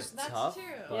better. said it was tough.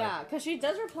 but- Yeah, because she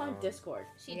does reply on Discord.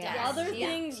 She Yeah. does. Other Yeah.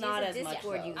 things, She's not a as much.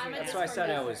 Discord though. user. I'm a That's why I said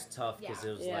Discord it was user. tough because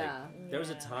it was Yeah. like there was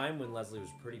a time when Leslie was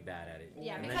pretty bad at it.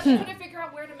 Yeah, And because then I'm trying to figure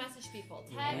out where to message people.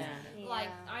 Text, like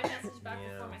I message back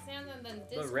Yeah. before my Santa, and then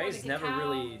Discord. But Ray's and never Kakao.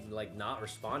 really like not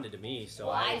responded to me, so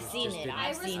Well, I I've seen just it. didn't- I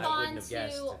I've seen it. I wouldn't respond have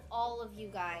guessed. to all of you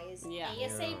guys Yeah.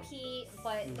 ASAP,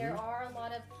 but there are a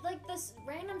lot of like this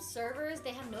random servers.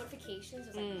 They have notifications.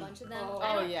 There's like a bunch of them. Oh,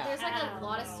 I don't- yeah. There's like a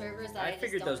lot of servers that I I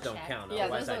figured just those don't check. count. Yeah,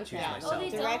 Otherwise, those I don't choose count. myself. Oh, they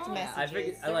Direct don't? messages. I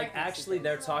figured, Direct actually,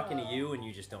 they're talking to you and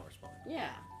you just don't respond. Yeah.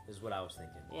 Is what I was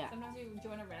thinking. Yeah. Sometimes you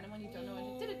join a random one, you don't know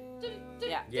when to.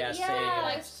 Yeah. Yeah,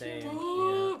 Yeah, same. Yeah.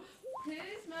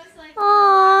 Who's most likely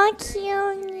Aw, to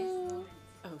cutie.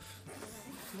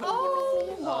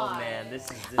 Oh man, this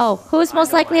is. Oh, who's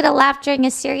most likely to laugh during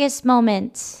a serious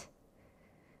moment?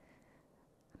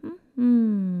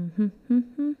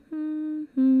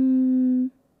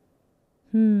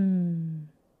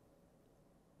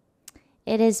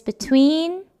 It is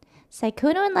between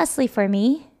Sykkuno and Leslie for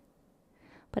me.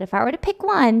 But if I were to pick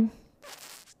one,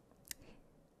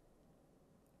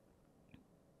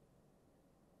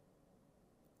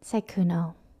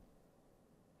 Sykkuno.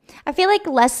 I feel like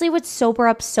Leslie would sober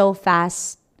up so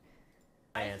fast.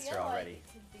 My answer already.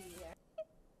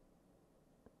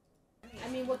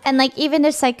 And like even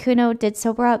if Sykkuno did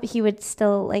sober up, he would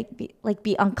still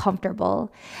be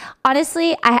uncomfortable.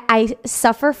 Honestly, I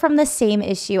suffer from the same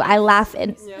issue. I laugh,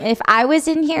 and if I was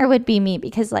in here, it would be me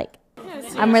because like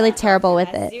I'm really terrible with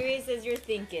As it. serious as you're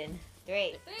thinking.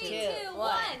 3, 3, 2,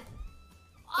 1.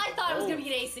 I thought it was gonna be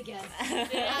an ace again.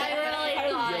 I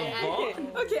really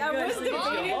thought. Okay, I was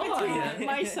debating between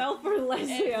myself or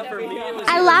Leslie. For me, it was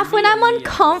I either laugh when me or I'm Mia.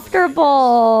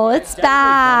 uncomfortable. It's Definitely done it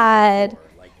bad. before,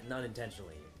 like not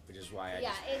intentionally, but just is why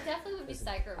Yeah, it definitely would be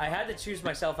psycho. I had to choose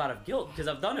myself out of guilt because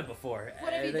I've done it before.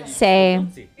 What have you done?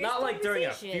 Same. Not like during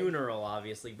a funeral,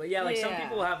 obviously, but yeah, like some Yeah,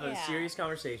 people have a yeah. serious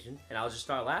conversation, and I'll just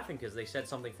start laughing because they said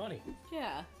something funny.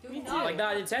 Yeah. Me too. Like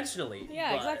not intentionally.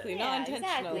 Yeah, but, exactly. Not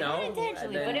intentional. No, Not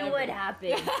intentionally, and but then- it would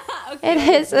happen. It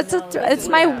is. It's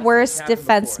my worst Happened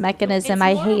defense before. mechanism. It's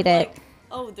I more hate of it. like,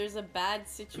 oh, there's a bad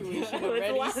situation With a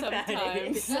already lot of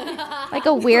bad sometimes. Like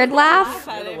a weird laugh,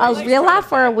 a Like, real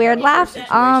laugh or a weird laugh.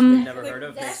 Never heard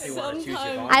of makes me want to choose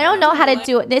sometimes- Yvonne. I don't know how to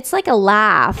do it. It's like a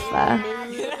laugh.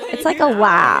 It's like a I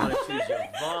laugh. wanna choose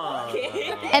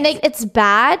Yvonne. And it's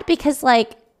bad because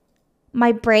like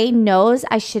my brain knows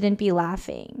I shouldn't be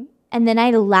laughing. And then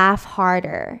I laugh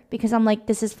harder because I'm like,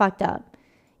 this is fucked up.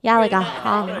 Yeah, like a I'm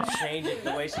ha. gonna change it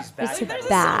the way she's It's backing There's up. a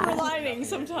bad. silver lining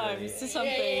sometimes to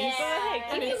something. Yeah.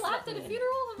 Have you laughed at a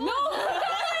funeral? No, I haven't.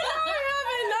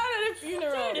 Not at a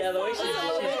funeral. Yeah, the way she's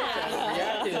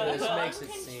reacting to this makes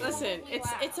it seem. Listen,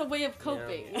 it's a way of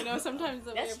coping. You know, sometimes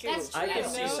the way of coping. I can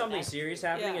see You know? something serious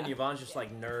happening, and Yeah. Yvonne's just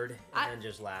like nerd, and then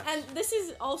just laughs. And this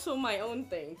is also my own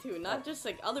thing too, not just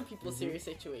like other people's serious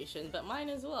situations, but mine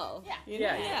as well. Yeah. You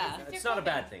know? yeah, it's not a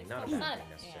bad thing. Not a bad not thing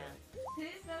a- necessarily.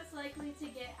 Who's most likely to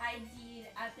get ID'd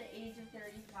at the age of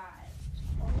 35?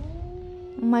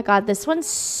 Oh my god, this one's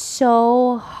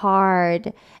so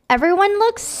hard. Everyone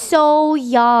looks so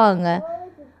young.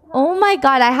 Oh my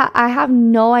god, I have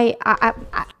no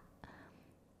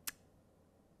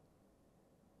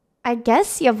I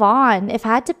guess Yvonne. If I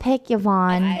had to pick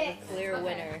Yvonne. I have a clear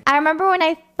winner. I remember when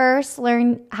I first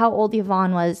learned how old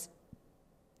Yvonne was.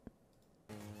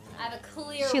 I have a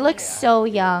clear. She looks so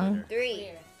young. 3,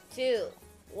 2,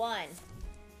 1.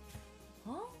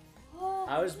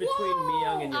 I was between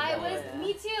Miyoung and I Yvonne. was.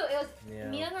 Me too. It was Yeah.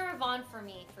 Miyoung or Yvonne for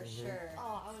me, for sure.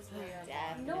 Oh, I was way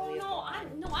No,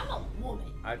 I'm a woman.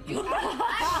 I,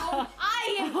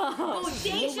 I am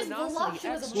bodacious,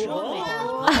 voluptuous Luminosity, woman.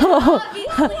 Oh.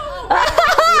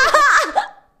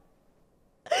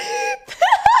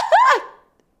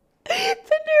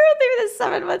 Panero through the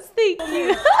 7 months. Thank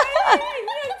you. I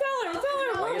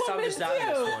guess I'm just out of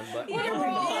this one, but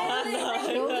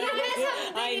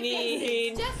I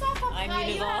need. Just off of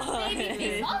height, you have Yvonne. baby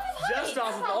face. Off of height. just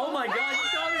off of. Oh my god, you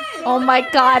got it. Oh my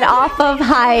god, off of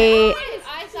height.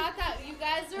 I thought that you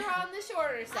guys are on the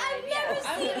shorter side. Yeah,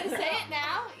 I'm gonna say it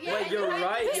now. Yeah, Wait, you're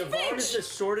right. Yvonne is the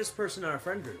shortest person in our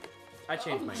friend group. I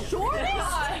changed my answer.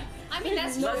 I mean,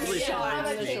 that's Leslie short. short. I'm a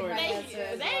Leslie kid. short. Thank you.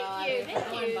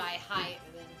 Thank you. By height.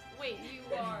 Wait, you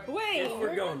are Wait. If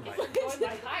we're going by. going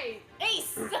by height.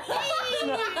 Ace. If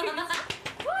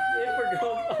we're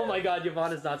going. Oh my god,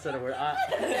 Yvonne has not said a word.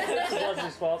 This is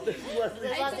Leslie's fault. This is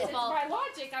Leslie's fault. Leslie's fault. By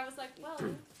logic, I was like, well,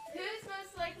 who's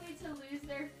most likely to lose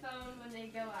their phone when they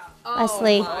go out?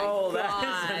 Leslie. Oh,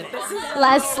 that is.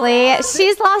 Leslie,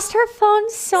 she's lost her phone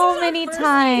so many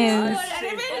times.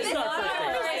 It's not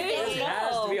first date. It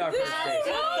has to be our first date.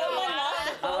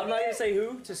 I'm not gonna say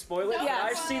who to spoil it. Yeah.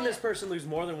 I've seen this person lose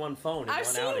more than one phone in I've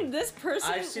one seen outing. this person.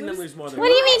 I've seen them lose more than What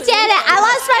one. do you mean, Janet? I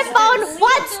lost my phone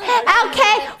once.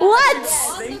 Okay, once.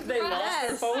 I think they lost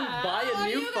their phone, buy a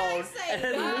new phone, and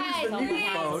then lose the new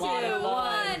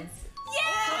phone.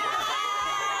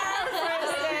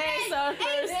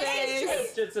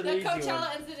 It's just an The easy one.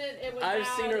 Coachella incident, it was I've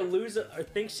bad. seen her lose it, or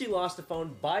think she lost a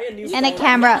phone, buy a new phone. And a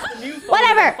camera. use the new phone,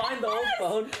 Whatever. and Find the old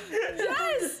phone.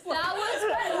 Yes. That was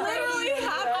Literally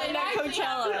happened at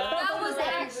Coachella. That was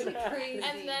actually crazy.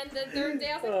 And then the third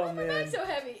day, I was like, Oh, why my man. bag's so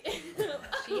heavy?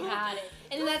 She had it.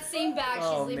 And in that same bag, she's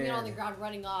Oh, leaving it on man. the ground,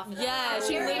 running off. And Yeah,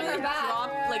 she carrying literally her bag.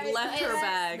 dropped, like left her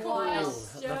bag.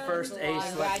 Ooh, the first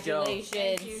ace, let's go.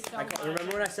 Congratulations. I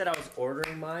remember when I said I was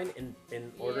ordering mine in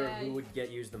order of who would get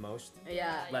used the most?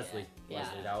 Yeah. Leslie. Yeah.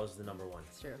 Leslie, that was the number one.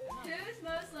 It's true. Who's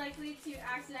most likely to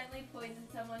accidentally poison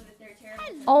someone with their terrible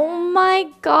Oh my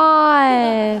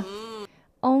god.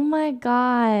 Oh my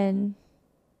god.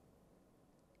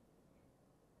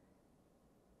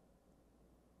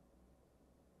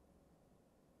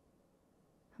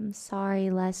 I'm sorry,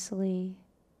 Leslie.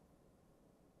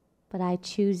 But I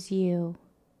choose you.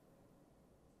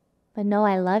 But no,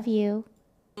 I love you.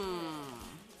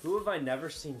 Who have I never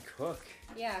seen cook?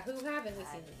 Yeah, who haven't we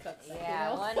seen the cooks? Yeah,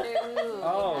 I wonder who.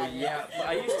 Oh, yeah. But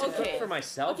I used to cook Okay. for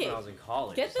myself Okay. when I was in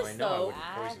college. Get so this, I know I though. wouldn't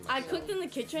poison I myself. cooked in the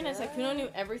kitchen and Sykkuno knew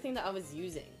everything that I was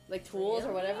using, like tools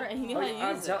or whatever, and he knew Oh, how yeah,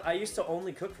 to use it. I used to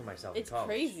only cook for myself It's in college.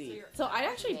 crazy. So I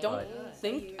actually don't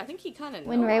think. I think he kind of.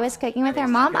 When Ray was cooking with her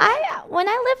mom, when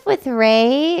I lived with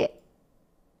Ray,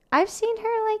 I've seen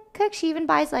her like cook. She even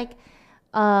buys like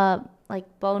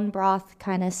bone broth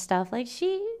kind of stuff. Like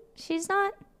she's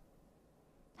not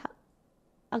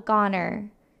a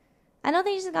goner. I don't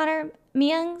think she's a goner.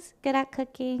 Miyoung's good at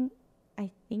cooking. I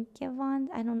think Yvonne.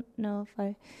 I don't know if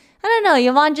I don't know.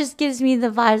 Yvonne just gives me the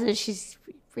vibes that she's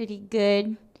pretty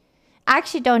good. I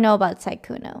actually don't know about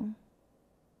Sykkuno.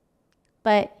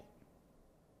 But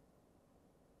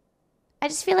I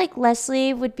just feel like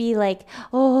Leslie would be like,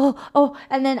 oh,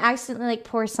 and then accidentally like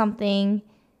pour something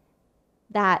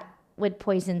that would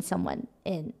poison someone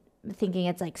in, thinking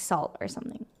it's like salt or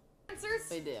something. Answers?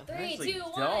 They do. 3, 2,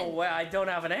 1. No, well, I don't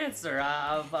have an answer.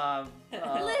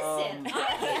 Listen, look,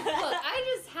 I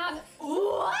just have.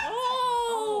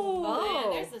 Oh,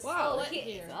 Man, there's a wow. split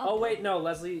here. Oh wait, no,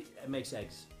 Leslie makes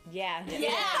eggs. Yeah. How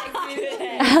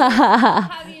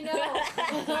do you know?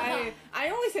 I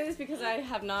only say this because I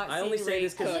have not I seen only say Ray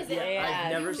this because cook.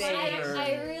 I've never seen her.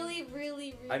 I really.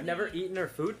 I've never eaten her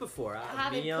food before.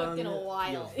 haven't cooked in a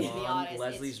while, to be Yvonne, honest.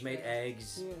 Leslie's It's made true.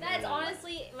 eggs. That's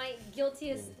honestly my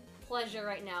guiltiest pleasure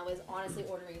right now is honestly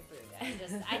ordering food.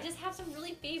 I just have some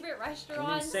really favorite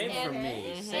restaurants. Same and, for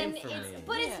me. Same for it's, me.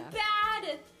 But it's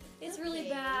bad. It's really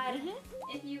bad.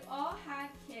 If you all had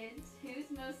kids, who's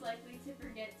most likely to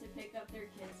forget to pick up their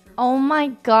kids from Oh my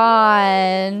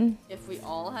god. If we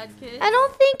all had kids. I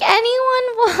don't think anyone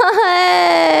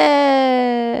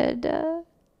would.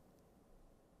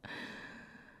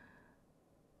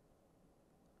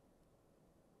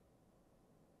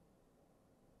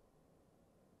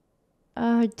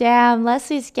 Oh damn,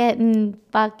 Leslie's getting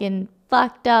fucking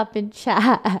fucked up in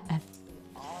chat.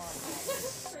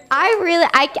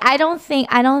 I don't think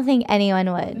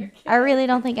anyone would. I really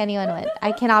don't think anyone would.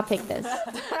 I cannot pick this.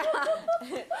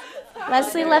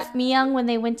 Leslie left me young when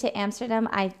they went to Amsterdam,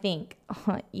 I think.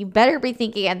 You better be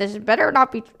thinking, and this better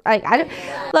not be like I don't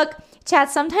look, chat,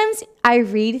 sometimes I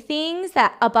read things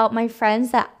that about my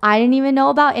friends that I didn't even know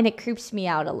about, and it creeps me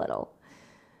out a little.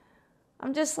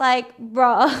 I'm just like,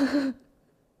 bro.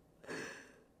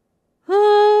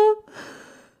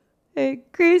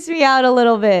 It creeps me out a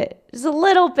little bit. Just a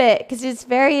little bit, because it's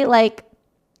very like,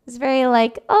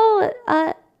 oh,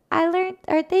 I learned,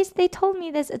 or they told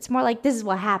me this. It's more like, this is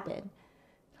what happened.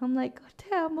 I'm like, oh,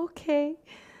 damn, okay.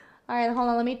 All right, hold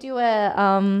on. Let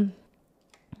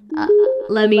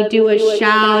me do a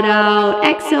shout out.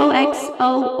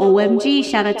 XOXO OMG.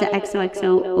 Shout out to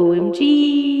XOXO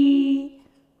OMG.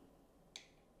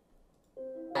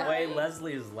 The way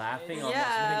Leslie is laughing almost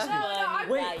makes me...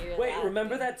 Wait,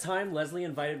 remember that time Leslie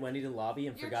invited Wendy to lobby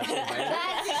and forgot to invite her?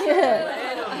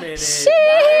 Wait a minute. Sheesh.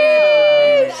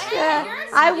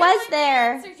 I was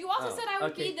there. You also said I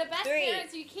would be the best 3, parent,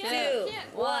 so you 2, can't.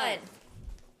 1.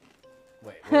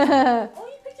 Wait, Oh, you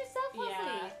picked yourself, Leslie.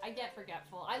 Yeah, I get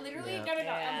forgetful. I literally Yeah. no.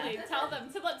 Emily, tell them.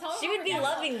 She would be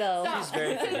loving though. Stop. She's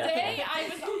very Today I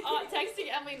was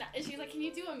texting Emily, and she's like, "Can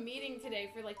you do a meeting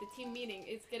today for like the team meeting?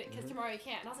 It's good because tomorrow you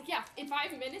can't." And I was like, "Yeah, in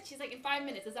 5 minutes." She's like, "In 5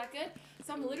 minutes, is that good?"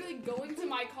 So I'm literally going to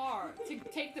my car to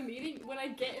take the meeting. When I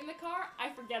get in the car, I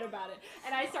forget about it,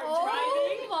 and I start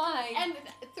driving. My. And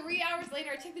 3 hours later,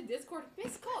 I check the Discord.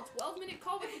 Missed call, 12-minute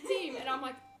call with the team, and I'm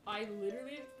like, 5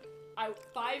 minutes.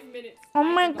 Oh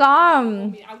my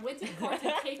god. I went to the car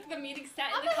to take the meeting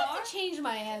set in the car. To change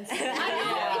my answer.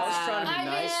 I was trying to be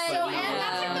nice,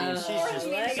 but she's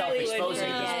just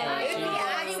self-exposing at this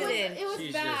point. It was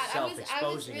She's bad. just I was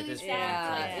self-exposing really at this sad.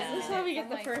 point. Like, Is this how we get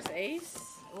the first ace?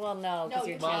 Well, no, because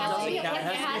you're Well, it challenging.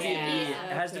 doesn't count. It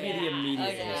has to be the immediate.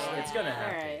 Okay. It's gonna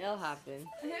happen. Alright, it'll happen.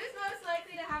 Who's most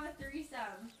likely to have a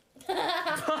threesome?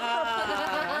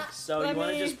 So you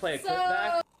want to just play a clip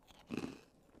back?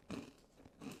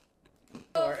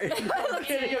 Or I'm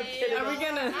kidding. Are we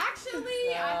gonna?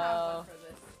 Actually, I have one for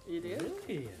this. You do?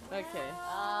 Really? Okay.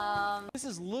 This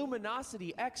is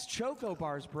Luminosity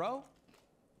xChocoBars, bro.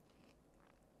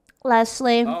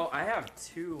 Leslie. Oh, I have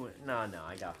two. No, I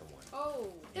got the one.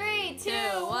 Oh. 3, 2,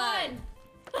 1.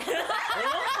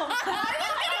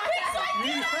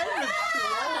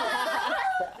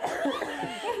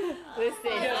 Listen.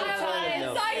 You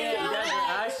guys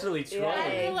are actually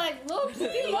trolling. Like, look,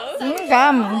 Damn. you know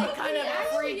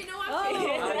what? I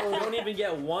don't even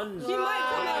get one. He might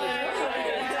come out of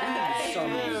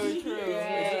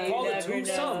two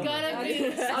sums. Gonna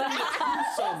be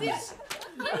Sums.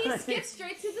 he skipped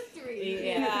straight to the 3.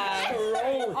 Yeah.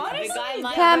 Honestly,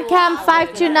 Cam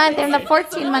 529 in the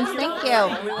 14 months. Thank you.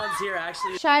 Only ones here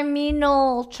actually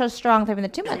Sharmino Ultra Strong in the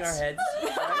 2 our months. heads.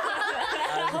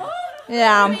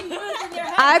 Yeah.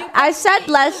 I said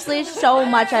Leslie so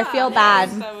much. I feel bad.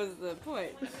 That was the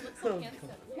point. Who is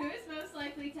most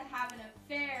likely to have an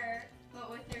affair,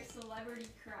 but with their celebrity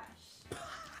crush?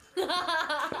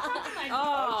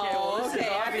 Oh, this is okay.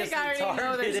 I think obviously I already know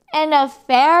targeted. this. An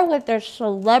affair with their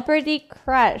celebrity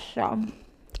crush.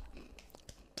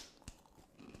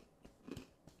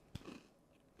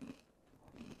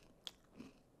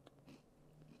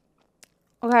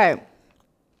 Okay.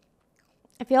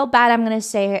 I feel bad I'm going to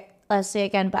say Leslie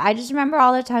again, but I just remember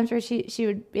all the times where she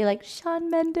would be like, Shawn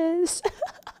Mendes.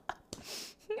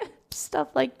 Stuff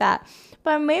like that.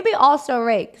 But maybe also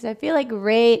Ray, because I feel like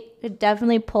Ray could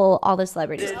definitely pull all the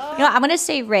celebrities. You know what? I'm going to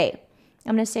say Ray.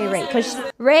 I'm going to say Ray, because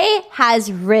Ray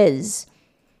has Riz.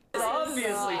 Obviously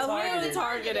targeted. Why is it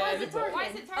targeted?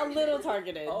 A little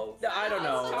targeted. Oh, I don't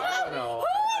know. I don't know.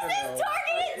 Who is this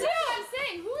targeted to? I'm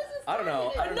saying, who is this? I don't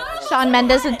know. I don't know. Shawn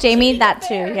Mendes with Jamie, that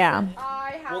too, yeah.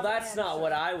 Well, that's not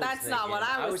what I was thinking. That's not what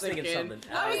I was thinking. something.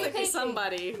 I was thinking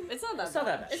somebody. It's not that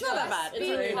bad. It's not that bad.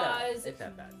 Because It's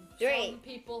that bad. some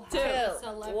people have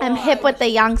celebrity. I'm hip with the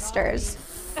youngsters.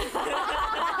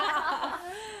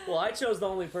 Well, I chose the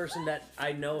only person that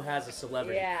I know has a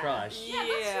celebrity crush.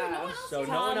 Yeah. So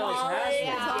no one else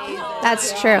has one.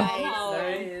 That's true.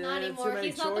 Not anymore.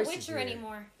 He's not the Witcher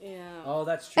anymore. Yeah. Oh,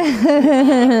 that's true.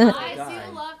 I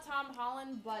do love Tom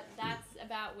Holland, but that's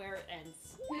about where it ends.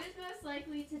 Who's most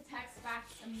likely to text back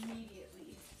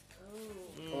immediately?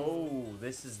 Oh,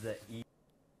 this is the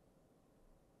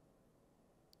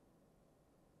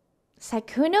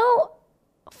Sykkuno,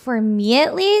 for me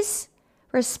at least,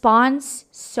 responds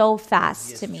so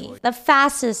fast to me. The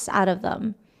fastest out of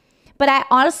them. But I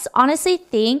honestly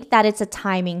think that it's a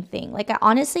timing thing. Like, I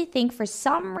honestly think for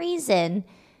some reason,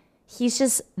 he's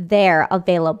just there,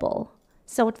 available.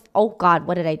 So, oh God,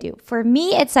 what did I do? For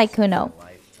me, it's Sykkuno.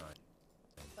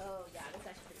 Oh, yeah, that's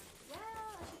actually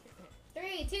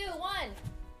pretty. 3, 2, 1.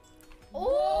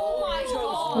 Oh my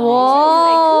god.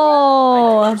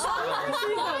 Whoa.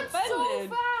 So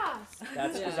fast.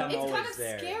 That's because I'm It's always kind of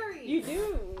there. scary. You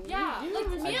do. Yeah, like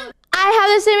me and I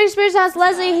have the same experience as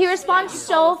Leslie. He responds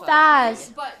so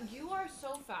fast. but you are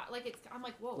so fast. Like I'm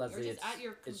like, whoa, Leslie, you're just at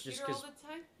your it's just computer all 'cause- the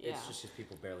time. It's just because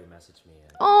people barely message me.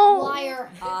 Oh. Liar.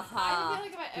 I feel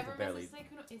like if I ever barely-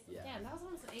 messaged Sykkuno, Yeah. damn, that was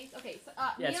almost an ace. Okay, so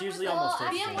Yeah, it's Myung usually was almost the-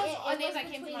 instant. Myung was a It name was that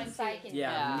came to mind between too. Syk Yeah,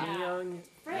 Yeah. Myung,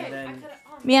 Frick, and I then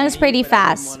could've- Myung's pretty but I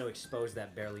didn't fast. want to expose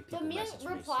that barely people But message Myung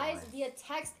me. replies so via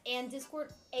text and Discord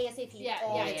ASAP Yeah,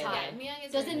 all yeah, the yeah, time. yeah. Myung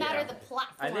is Doesn't really matter good. the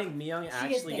platform. I think Myung She is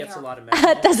actually gets a there. lot of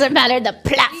messages. Doesn't matter the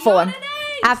platform.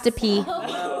 I have to pee. No,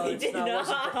 it's not.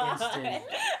 Wasn't the instant.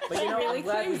 But you know, I'm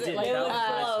glad we did. Like, That it was was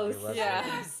nice close. of you, Leslie.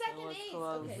 Yeah. Second ace.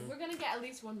 Okay, we're gonna get at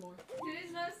least one more.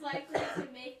 Who's most likely to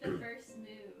make the first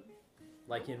move?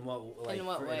 Like in what? Like In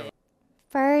what way?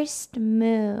 First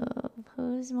move.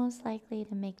 Who's most likely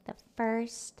to make the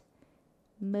first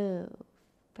move?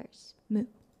 First move.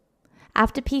 I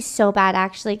have to pee so bad,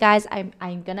 actually, guys. I'm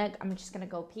just gonna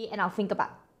go pee, and I'll think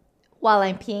about. While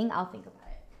I'm peeing, I'll think about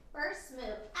it. First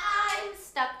move. I'm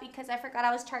stuck because I forgot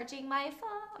I was charging my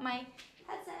phone, my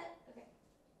headset. Okay.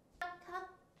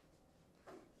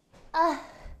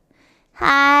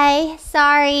 Hi.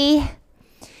 Sorry.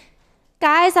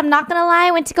 Guys, I'm not gonna lie,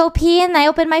 I went to go pee and I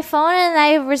opened my phone and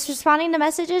I was responding to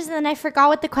messages and then I forgot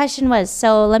what the question was.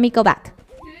 So let me go back.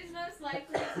 Who's most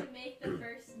likely to make the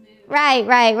first move? Right.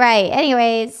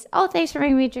 Anyways. Oh, thanks for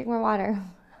making me drink more water.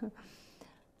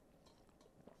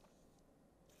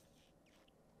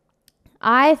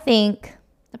 I think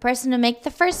the person to make the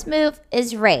first move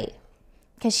is Ray.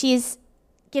 Because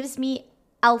gives me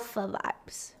alpha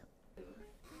vibes.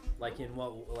 Like in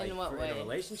what? Like In what in way? a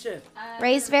relationship?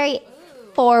 Ray's very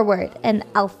forward and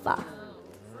alpha.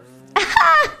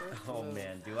 Oh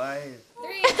man, do I?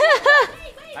 3, 2,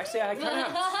 Actually, I kind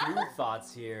of have two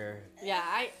thoughts here. Yeah,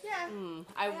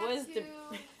 I was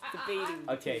debating.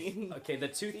 Okay. The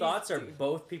two thoughts are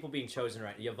both people being chosen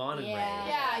right. Yvonne and Ray.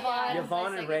 Yeah.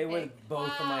 Yvonne and Ray were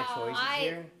both of my choices I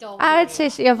here. don't. I would say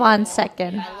Yvonne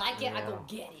second. I like it. I go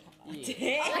get it.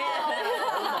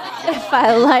 If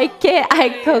I like it,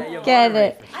 I go Yvonne get and Ray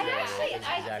it. for sure. I actually,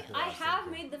 That's exactly what I was have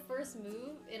thinking. made the first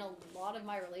move in a lot of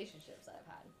my relationships that I've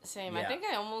had. Same. Yeah. I think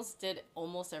I almost did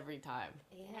almost every time.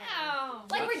 Yeah.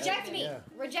 Like reject me, Yeah.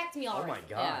 reject me Oh already. my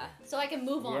god. Yeah. So I can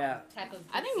move on. Yeah. Type of.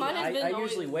 I think mine has been. I always-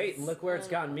 usually wait and look where it's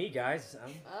gotten me, guys.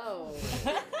 Oh.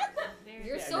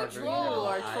 You're Yeah, so never troll. know. You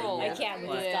are troll. I can't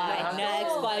with this Yeah. guy.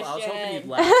 Next I was hoping question. you'd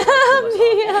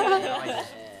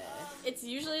laugh. It's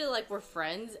usually like we're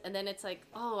friends, and then it's like,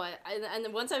 oh, and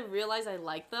then once I realize I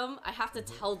like them, I have to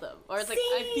tell them, or it's like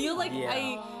I feel like Yeah.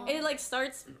 it like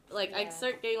starts like I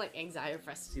start getting like anxiety,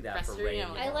 See that for Ray.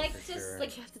 I'm I like for just sure.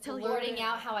 like you have to tell blurting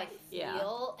out how I Yeah.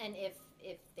 feel, and if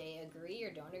they agree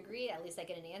or don't agree, at least I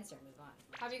get an answer and move on.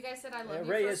 Have you guys said I love Yeah,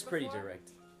 you Ray first is pretty before?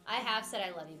 direct. I have said I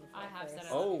love you before. I have said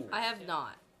first. I love Oh. you first. I have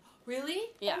not. Really?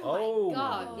 Yeah. Oh.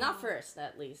 God. Not first,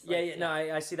 at least. Yeah, Like, yeah. No,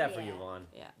 I see that for Yeah. Yvonne.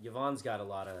 Yeah. Yvonne's got a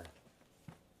lot of.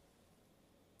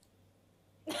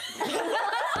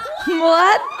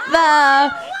 What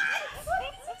the?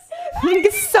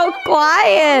 It's so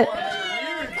quiet.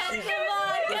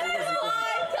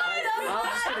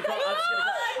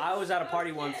 was at a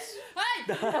party once.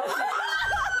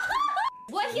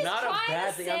 What he's Not a trying bad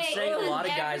to thing. say I'm saying a is lot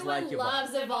of guys like everyone Yvonne.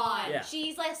 loves Yvonne. Yeah.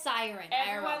 She's like siren.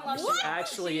 Everyone loves She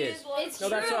actually is. It's No,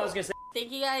 that's true. what I was gonna say.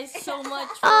 Thank you guys so much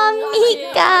for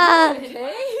Mika. watching.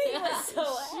 Okay. So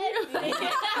heavy.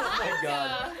 Oh my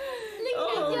god.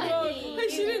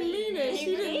 She didn't mean it. She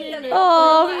didn't mean it.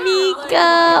 Oh,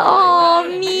 Mika. Oh,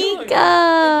 Mika. Thank you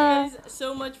guys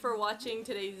so much for watching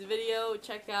today's video.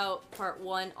 Check out part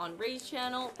 1 on Ray's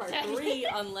channel, part 3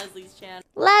 on Leslie's channel.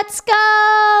 Let's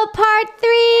go. Part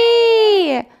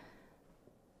 3.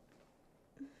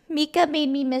 Mika made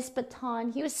me miss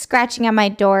Baton. He was scratching at my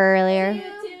door earlier.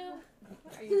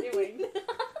 What are you doing?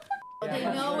 They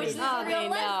know which is the Oh, real they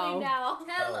Leslie know. now.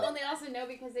 Well, they also know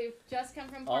because they've just come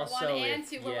from part Also, 1 and if-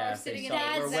 2 where yeah, we're if they sitting in saw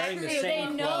that we're exact wearing the same They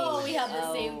same know clothes. we have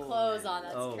the same clothes on.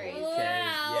 That's Oh, crazy. okay.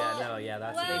 Yeah, no, yeah,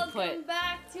 that's They Welcome put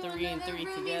back to 3 and another 3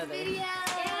 Roomies together. video.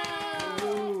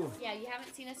 Ooh. Yeah, you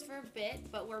haven't seen us for a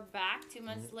bit, but we're back 2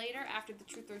 months later after the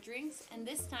Truth or Drinks, and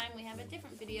this time we have a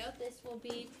different video. This will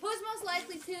be who's most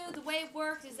likely to. The way it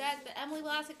works is that Emily will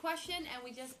ask a question, and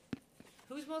we just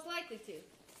who's most likely to.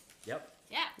 Yep.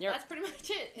 Yeah, Yep. that's pretty much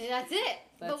it. That's it.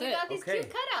 That's but we it. got these Okay.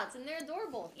 cute cutouts, and they're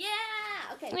adorable. Yeah.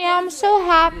 Okay. Yeah, I'm so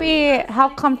happy how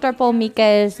comfortable Mika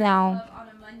is now. On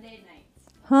a Monday night.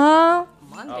 Huh?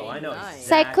 Monday Oh, I know. night.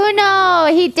 Exactly. Sykkuno,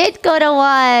 he did go to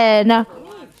one.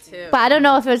 Me too. But I don't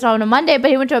know if it was on a Monday, but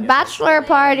he went to a bachelor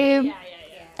party.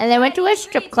 And then went to a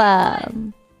strip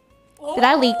club. Did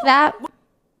I leak that?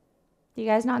 Do you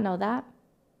guys not know that?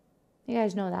 You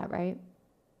guys know that, right?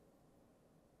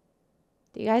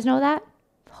 Do you guys know that?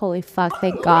 Holy fuck,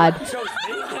 thank God. Chose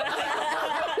me?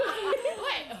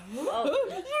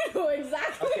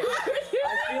 Exactly. Okay.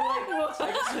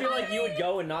 I just feel like you would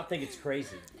go and not think it's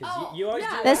crazy. Because you always do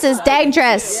This that. is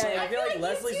dangerous. Yeah, I feel like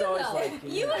Leslie's always like.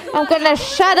 I'm gonna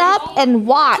shut up and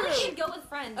watch. Go with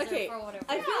friends Okay, or whatever.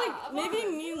 I feel like maybe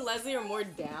me and Leslie are more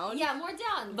down. Yeah, more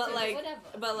down. But so like,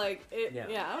 whatever. it, Yeah.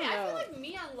 yeah, I don't Yeah, I know. feel like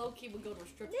me on low-key would go to a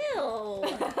strip club.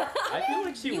 Ew. I feel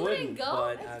like she You wouldn't, wouldn't go?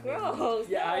 but That's I mean, gross.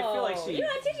 yeah, I feel like No. she. You're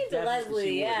not teaching to definitely Leslie.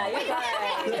 she Yeah, would. you're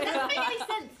right. It doesn't make any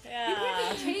sense. You can't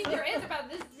just change your answer about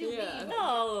this to Yeah. me.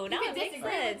 No, now You it can makes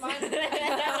disagree with sense. mine.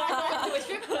 To a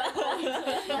strip club.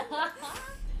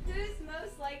 Who's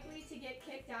most likely to get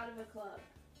kicked out of a club?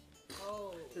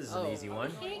 This is an easy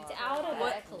one. Kicked out of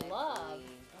a club.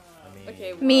 I mean,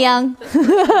 Okay, well, Myung. this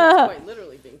person is quite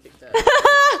literally being kicked out.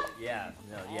 yeah,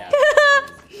 no, yeah.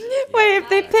 Wait, if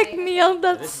they pick Myung,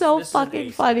 that's This- so this is an fucking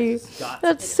ace, funny. guys. This has got to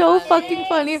That's be so an ace. fucking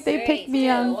funny if they pick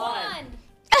Myung.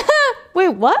 Wait,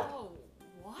 what? Oh,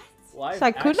 what? Well, I've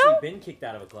Sykkuno? actually been kicked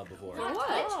out of a club before. What? what?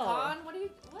 TwitchCon? What are you?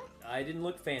 What? I didn't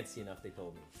look fancy enough, they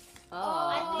told me.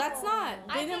 Oh, that's not.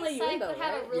 They I didn't think let you in Psych though, would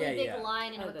have right? a really Yeah, big yeah.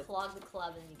 line and Oh, would that's- clog the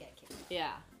club and you get kicked out.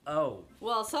 Yeah. Oh.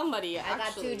 Well, somebody I got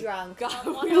actually too drunk. got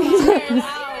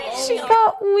She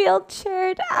got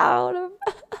wheelchaired out of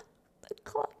the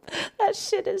club. That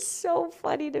shit is so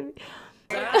funny to me.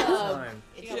 That time.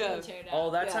 Yeah. Oh,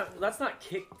 that's not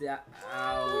kicked out.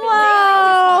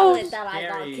 Wow. That I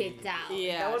got Scary. kicked out.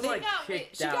 Yeah. That was they like got-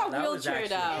 kicked she out. got That was wheelchaired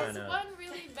actually out. kind Is of. one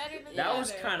really better than the That other?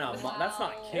 was kind of. That's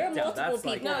not There are kicked out. multiple That's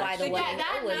like. people, by the Like way. that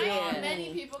That was night, it.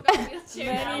 many people got wheelchaired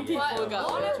Many out, people but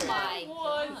got one of wheelchaired them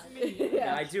was me.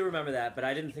 Yeah, I do remember that, but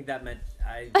I didn't think that meant.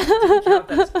 I didn't count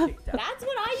that as kicked out. That's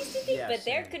what I used to think, Yeah, but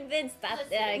they're same. convinced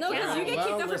that No, 'cause counts. you get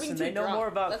kicked out for being too they know drunk. more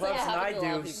about That's clubs like than I happened to a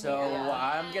lot of do, people. so Yeah.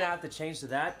 I'm gonna have to change to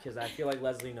that because I feel like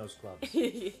Leslie knows clubs.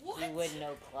 You would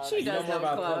know clubs. She You know does more know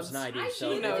about clubs. than I do, so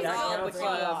She if knows that all the counts.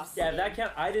 clubs. Yeah, if that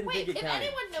count. I didn't Wait, think it if counted.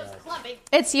 anyone knows so. clubbing,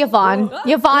 It's Yvonne.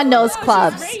 Yvonne knows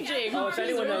clubs. Raging. Oh, if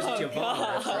anyone knows, it's Yvonne.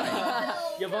 That's right.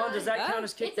 Yvonne, does that count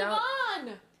as kicked it's out?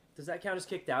 Yvonne. Does that count as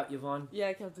kicked out, Yvonne? Yeah,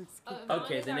 because it's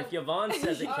Okay, then if Yvonne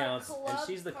says it counts, and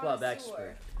she's the club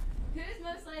expert. Who's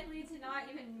most likely to not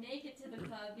even make it to the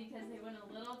club because they went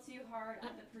a little too hard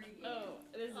at the pregame?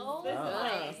 This is Oh, this is wow.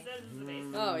 nice. This is nice.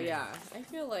 Oh yeah, I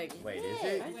feel like. Wait, is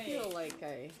it? I feel like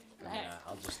I. Yeah,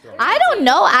 I'll just throw it. I don't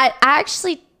know. I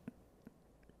actually.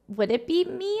 Would it be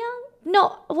Myung?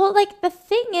 No. Well, like, the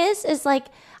thing is like,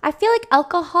 I feel like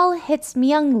alcohol hits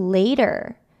Myung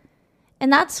later.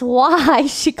 And that's why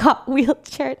she got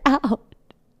wheelchaired out.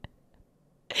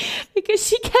 Because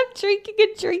she kept drinking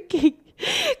and drinking.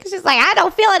 Because she's like, I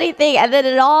don't feel anything. And then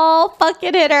it all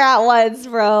fucking hit her at once,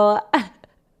 bro.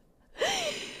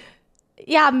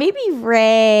 Yeah, maybe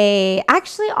Ray.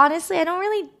 Actually, honestly, I don't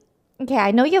really... Okay,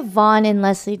 I know Yvonne and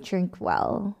Leslie drink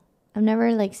well. I've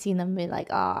never, like, seen them be like,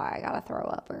 oh, I gotta throw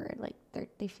up, or, like,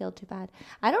 they feel too bad.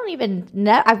 I don't even...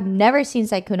 I've never seen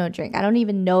Sykkuno drink. I don't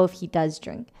even know if he does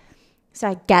drink. So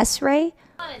I guess Ray?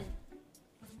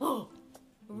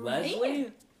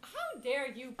 Leslie? How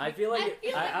dare you? I feel like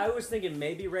I was thinking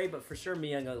maybe Ray, but for sure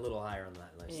Miyoung a little higher on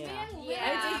that list.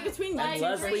 It's between And you two.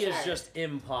 Leslie is just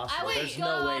impossible. would There's go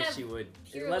no way out of she would.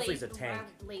 purely Leslie's a tank.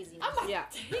 laziness. I'm a tank.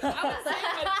 I'm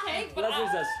a tank, but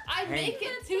Leslie's a I make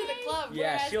tank. it to the club.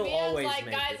 Yeah, whereas she'll Mia's always like,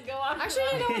 make guys, it. go on. Actually,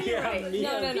 you know what? You're right.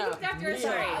 Miyoung, No. After your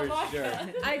Miyoung for sure.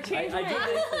 I changed my I do answer.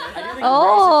 think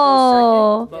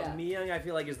Oh. Ray's a close second, but Miyoung I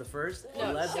feel like is the first.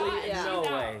 No, Leslie, yeah. no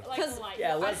way. Because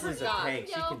Yeah, Leslie's a tank.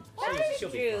 She'll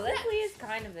be True. fine. Leslie is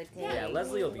kind of a tank. Yeah,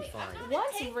 Leslie will be fine.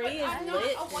 once Ray is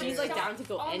lit, she's like down to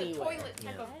go on the anywhere. toilet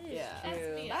type of. Yeah. That's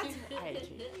That's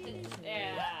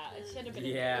Yeah, it should have been.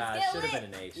 Yeah, it should have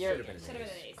been an H. Should have been Should've an been an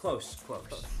H. ace. Close. Who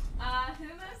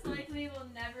most likely will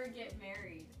never get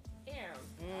married?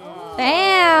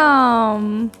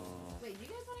 Damn. Wait, you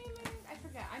guys want to get married? I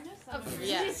forgot. I know someone.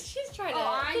 Yeah. She's trying to.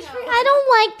 I know. I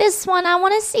don't like this one. I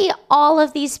want to see all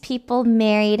of these people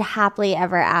married happily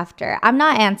ever after. I'm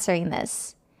not answering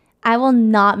this. I will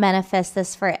not manifest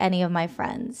this for any of my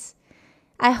friends.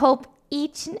 I hope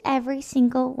each and every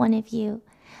single one of you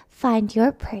find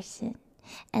your person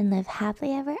and live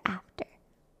happily ever after.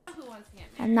 Who wants to get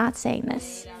married? I'm not saying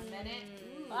this. Wait a minute.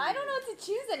 I don't know what to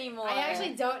choose anymore. I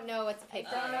actually don't know what to pick.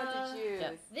 don't know what to choose.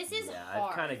 This is Yeah, hard.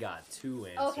 I've kind of got two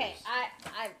answers. Okay, I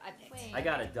picked. I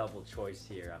got a double choice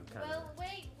here. I'm kind of. Well,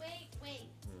 wait.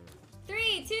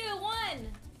 3, 2, 1.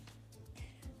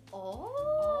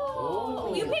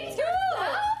 Oh. You picked 2.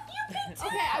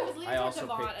 Okay, I was leaning I towards also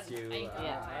Yvonne. picked two.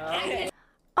 Yeah.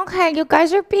 Okay, you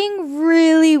guys are being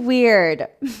really weird.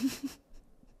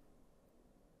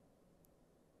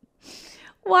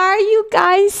 Why are you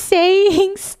guys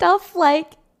saying stuff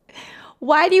like,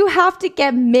 why do you have to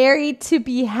get married to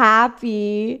be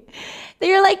happy?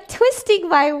 They're like twisting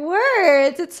my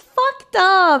words. It's fucked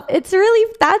up.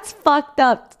 That's fucked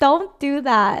up. Don't do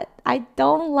that. I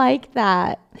don't like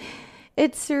that.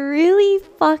 It's really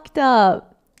fucked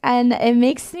up. And it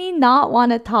makes me not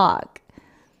want to talk.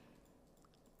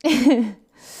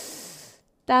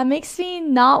 That makes me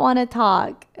not want to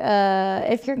talk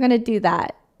if you're going to do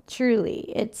that.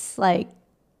 Truly. It's like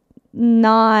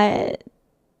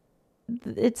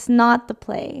it's not the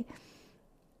play.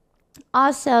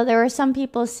 Also, there were some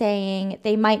people saying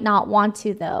they might not want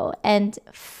to though. And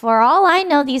for all I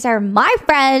know, these are my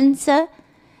friends.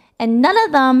 And none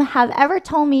of them have ever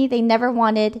told me they never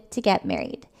wanted to get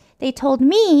married. They told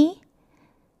me,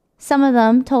 some of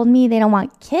them told me they don't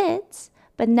want kids,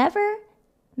 but never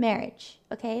marriage.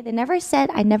 Okay? They never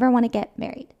said, I never want to get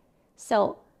married.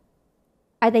 So,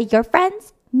 are they your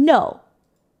friends? No.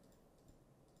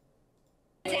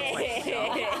 If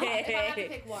I have to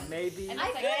pick one. Maybe. And I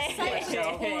it's feel like,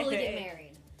 excited to totally get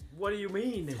married. What do you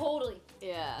mean? Totally.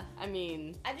 Yeah, I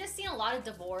mean, I've just seen a lot of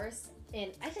divorce,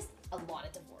 and a lot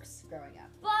of divorce growing up.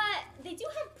 But they do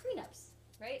have prenups,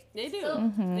 right? they do.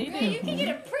 So, They do. you can get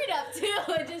a prenup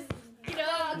too, and just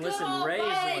Listen, Ray's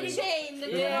like.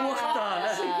 Yeah. What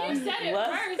the You said it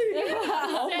first.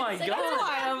 Oh my Said- god.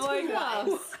 I'm like, wow.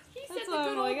 He said That's the why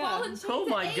good I'm old like, ball and chain Oh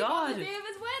my to Abe God. on the day of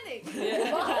his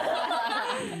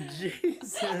wedding.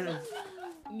 Jesus.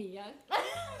 Mia.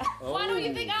 Oh. Why don't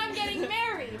you think I'm getting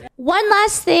married? One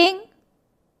last thing.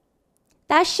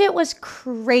 That shit was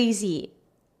crazy.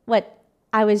 What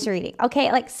I was reading.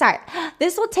 Okay, like, sorry.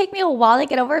 This will take me a while to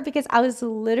get over because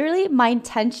my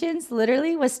intentions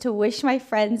literally was to wish my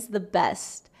friends the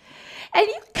best. And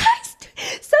you guys,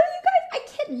 some of you guys, I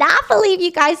cannot believe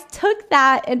you guys took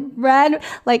that and ran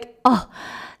like, oh,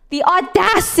 the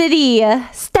audacity.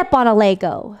 Step on a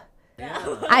Lego.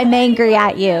 Yeah. I'm angry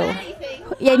at you.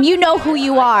 And you know who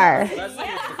you are. Leslie was the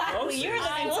closest. You're the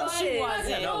closest.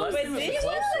 Yeah, no, Leslie was the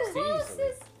closest.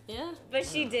 Easily. Yeah. But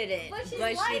she didn't. But she's But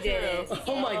she like didn't.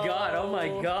 Oh my god, oh my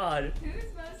god.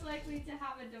 Who's most likely to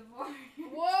have a divorce?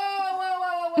 Whoa.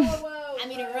 I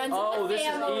mean, it runs Oh, in the this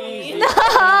family. is easy. No,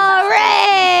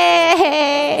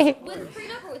 Ray! With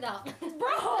prenup or without?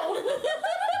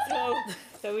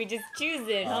 So we just choose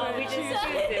it, huh? We just choose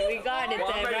it. We got it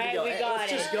Well, I'm then, ready to right? go. We got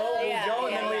Let's it. just go. We go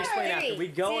and then we explain after. We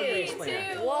go and we Three, explain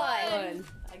after. 2, 1.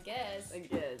 I guess.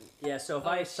 Again. Yeah, so if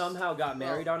I somehow got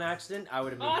married on accident, I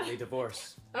would immediately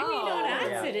divorce. I mean, on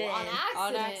accident.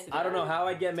 On accident. I don't know how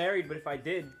I'd get married, but if I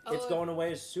did, it's Oh. going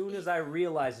away as soon as I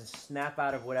realize and snap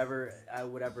out of whatever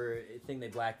thing they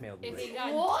blackmailed me If with. he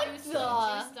got What juiced the-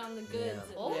 on the goods.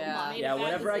 Yeah. Oh Yeah. my. Made a Yeah, bad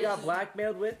whatever I got decision.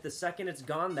 blackmailed with, the second it's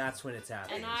gone, that's when it's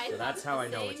happening. And I So that's thought how I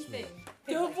the know same it's me. thing.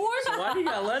 Divorce. So why do you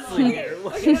got Leslie here?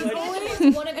 What- It was what-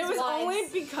 only, One of it his was wives. only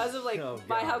because of like Oh,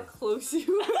 by how God. close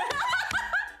you were.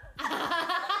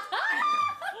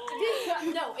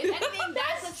 No, if anything,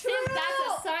 that's a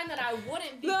sign that I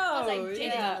wouldn't because I dated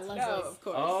yeah. Leslie. No, of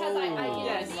course. Oh, Because I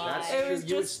yes, didn't that's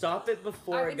You would stop it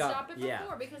before I it would got. stop it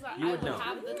before because I You would would know.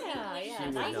 have the tingling. She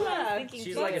would That's know. what I was thinking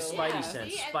She's too. like a Spidey Yeah.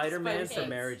 sense. See, and Spider-Man Spidey for sense.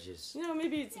 marriages. You know,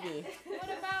 maybe it's me. What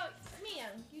about Mia?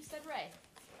 You said Ray.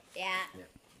 Yeah.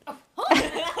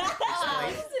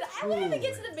 I wouldn't even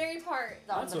get to the married part.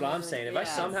 That's what I'm saying. If I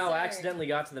somehow accidentally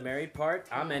got to the married part,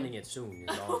 I'm ending it soon.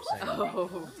 Is all I'm saying.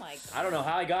 Oh my god. I don't know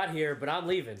how I got here, but I'm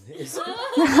leaving.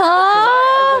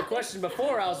 The question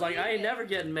before, I was like, I ain't never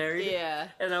getting married. Yeah.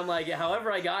 And I'm like,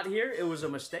 however I got here, it was a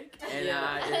mistake. And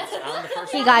I'm the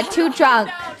first He one. got too drunk.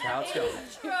 That's how it's going.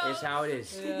 It's how it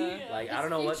is. Like, I don't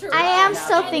know what. I am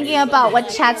still thinking about what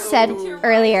Chad said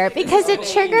earlier because it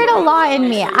triggered a lot in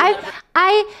me.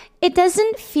 It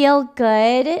doesn't feel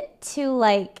good to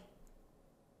like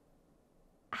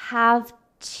have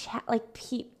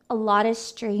a lot of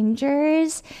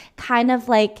strangers kind of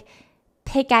like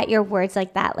pick at your words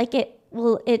like that. Like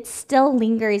it still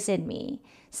lingers in me.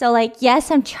 So like,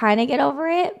 yes, I'm trying to get over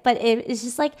it, but it's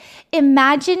just like,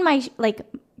 imagine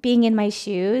being in my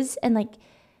shoes and like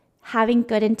having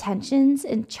good intentions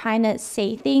and trying to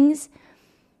say things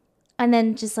and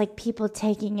then just like people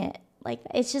taking it like,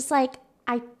 it's just like,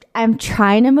 I'm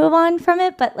trying to move on from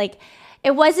it, but like,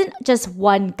 it wasn't just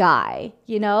one guy,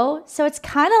 you know? So it's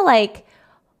kind of like,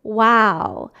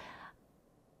 wow.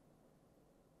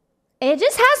 It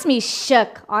just has me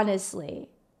shook, honestly.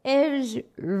 Has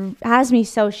me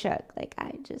so shook. Like,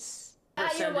 I just...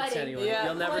 At your wedding.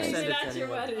 You'll never send it to At your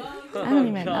anyone. wedding. I don't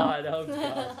even know. Oh,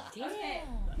 God. Okay,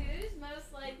 who's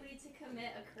most likely to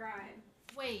commit a crime?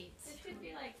 Wait. This could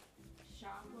be like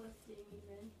shoplifting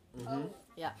even. Mhm.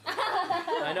 Yeah.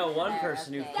 I know one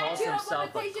person who calls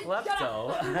himself a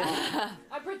klepto.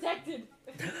 I'm protected.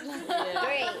 3,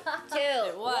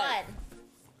 2, 1.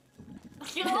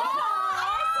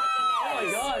 Oh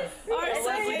my God!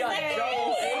 Leslie got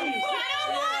double A's.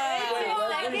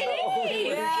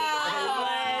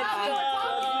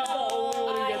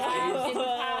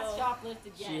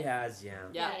 She has,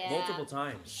 Yeah. multiple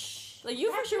times. Like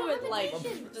you for sure would like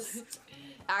just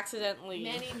accidentally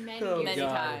Many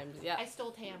God. times. Yeah. I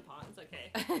stole tampons,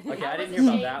 okay. Okay, I didn't hear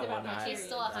about that one. She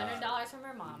stole $100 from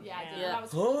her mom. Yeah, I did. Yeah. I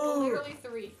was literally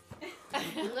 3.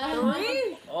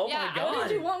 Oh Yeah, my God! What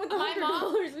did you want with the My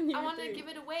mom, $100 when you I were wanted to 3? give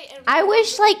it away. And I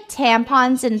wish like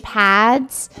tampons and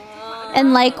pads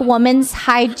and like women's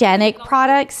hygienic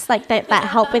products like that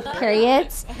help with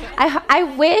periods. I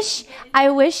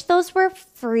wish those were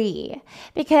free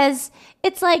because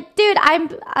it's like, dude, I'm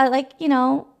like, you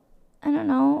know, I don't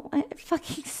know, it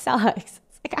fucking sucks.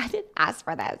 It's like I didn't ask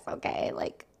for this, okay?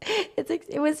 Like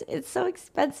it's so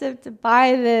expensive to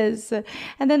buy this, and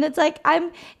then it's like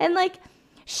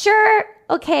sure,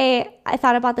 okay, I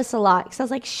thought about this a lot because I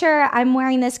was like, sure, I'm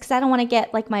wearing this because I don't want to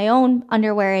get like my own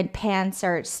underwear and pants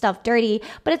or stuff dirty.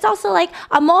 But it's also like,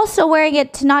 I'm also wearing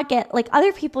it to not get like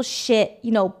other people's shit,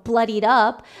 you know, bloodied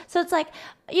up. So it's like,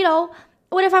 you know,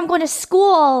 what if I'm going to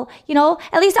school, you know,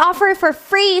 at least offer it for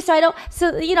free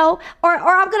you know, or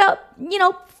I'm going to, you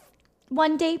know,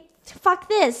 one day, fuck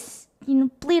this, you know,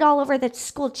 bleed all over the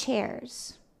school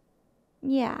chairs.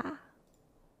 Yeah.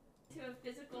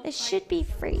 It should be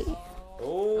free.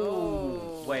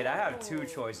 Oh. Wait, I have 2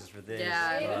 choices for this.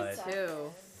 Yeah, but me too.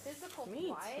 Physical Me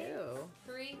fight? too.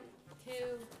 3, 2,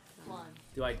 1.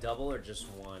 do I double or just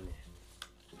one?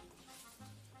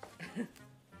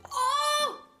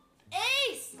 Oh!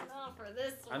 Ace! Not for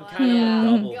this one. I'm kind of a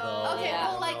double though. Okay, I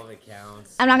well, don't like- know if it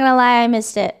counts. I'm not gonna lie, I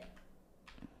missed it.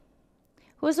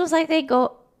 Who's most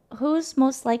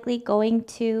likely going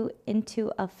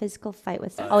into a physical fight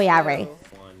with? Oh yeah, Ray. One.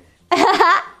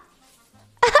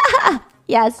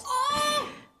 Yes. Oh!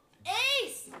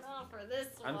 Ace! Not for this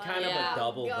one. I'm kind of a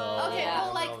double though. Okay, I well,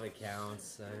 don't like- know if it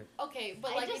counts. Okay,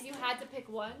 but like if you had to pick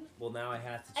one, Well, now I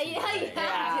have to choose. Yeah, right? you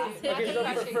have to. Okay, so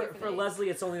I think for Leslie,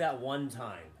 it's only that one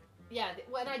time. yeah,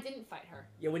 when I didn't fight her.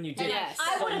 Yeah, when you did. Yes.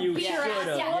 I But would've you beat should her ass.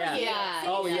 have. Yeah. Yeah. Yeah.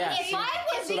 Oh yeah. If See, I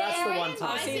was so that's the Aaron, one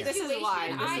time. See, this is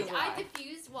why. I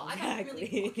diffused. Well, I got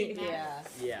really fucking mad.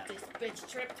 Yeah. Yeah. This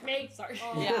bitch tripped me. Sorry.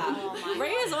 Yeah. Ray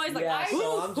is always like, Yeah,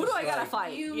 so I'm who do just I gotta like-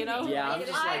 fight? You know? Yeah, I'm If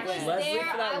just I like was Leslie there, for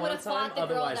I that would one have time. fought the girl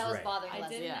Otherwise, that was Ray. bothering I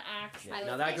Leslie. didn't Yeah. actually. Yeah,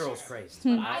 now that girl's crazy.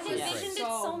 I Absolutely envisioned crazy. it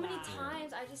so many mad.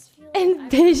 times. I just feel like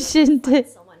Envisioned I would it.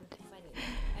 fight someone if I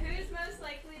knew. Who's most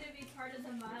likely to be part of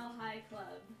the Mile High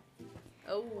Club?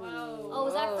 Oh. Oh,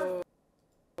 is that for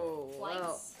Oh.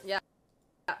 flights? Yeah.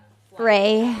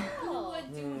 Ray. Who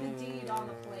would do the deed on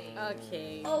the plane?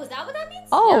 Okay. Oh, is that what that means?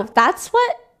 Oh, that's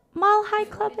what Mile High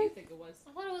What Club did you is? think it was?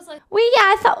 I thought it was like.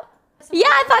 I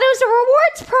thought it was a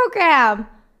rewards program.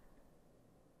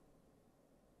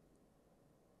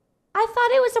 I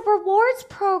thought it was a rewards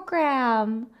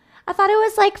program. I thought it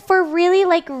was like for really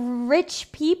like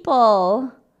rich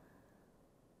people.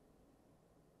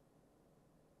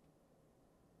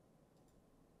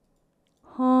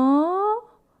 Huh?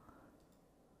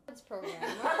 Program.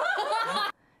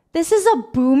 This is a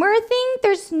boomer thing?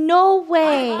 There's no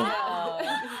way. Like,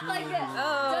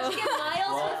 don't you get miles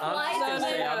Well, for I'm flights? just gonna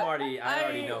say I already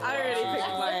know. I already picked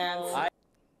my answer.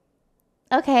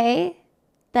 Okay.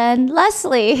 Then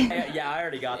Leslie. Yeah, I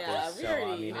already got Yeah, this. we So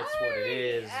already- I mean, it's what it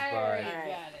is. But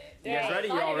you guys ready?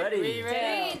 Y'all We ready?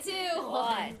 ready? 3, 2,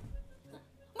 1.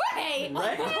 Ray!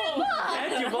 Right?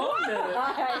 And Yvonne.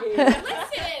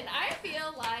 Listen, I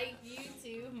feel like you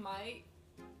two might,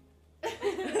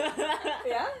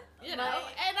 Yeah? you know,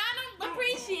 and I don't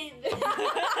appreciate it.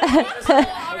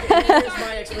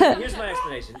 Okay, here's my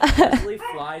explanation. Leslie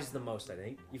flies the most, I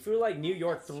think. You flew like New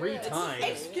York 3 times.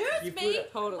 Excuse You flew me? to-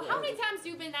 Totally. How many times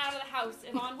you been out of the house,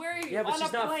 Yvonne? Where are you? Yeah, but on she's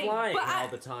a not plane. flying But all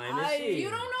the time, is she? You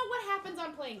don't know what happens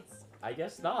on planes. I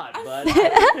guess not, but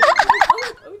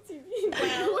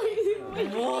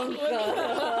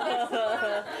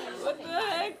What the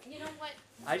heck? You know what?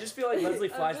 I just feel like Leslie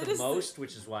flies the most,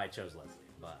 which is why I chose Leslie.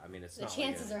 But I mean, it's The not.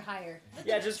 chances are higher.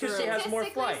 Yeah, just because she has more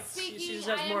Statistically flights. speaking, She just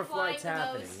I has am more flying flights the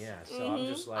happening. most. Yeah, so I'm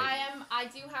just like. I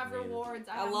do have rewards.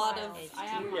 I A have lot miles. of- I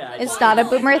have Yeah, miles. It's not a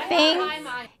boomer I have thing? high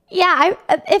miles. Yeah,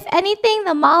 if anything,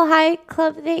 the Mall High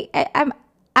Club thing, I'm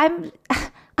I'm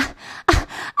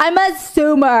a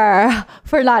zoomer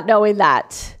for not knowing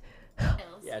that.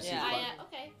 Yeah, she, Yeah.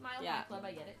 Okay, Mile Yeah. High Club,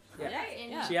 I get it. yeah.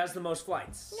 Yeah. She has the most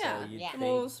flights. Yeah. So you'd Yeah. think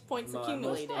Most points most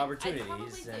accumulated. opportunities.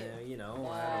 probably do. You know,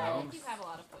 I I don't think you have a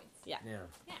lot of points. Yeah. know.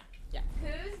 Yeah.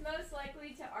 Who's most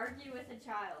likely to argue with a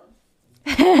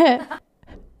child?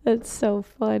 That's so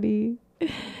funny.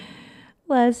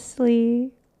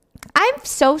 Leslie. I'm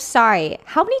so sorry.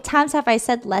 How many times have I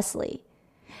said Leslie?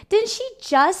 Didn't she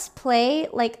just play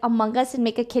like Among Us and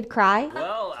make a kid cry?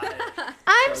 Well,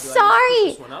 I'm so do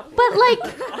I sorry. just keep this one up? But like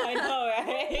I know,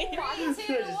 right? 3,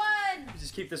 2, 1.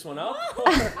 Just keep this one up.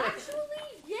 Actually,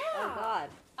 yeah. Oh God.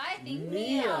 I think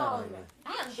Neon.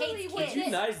 Actually, Did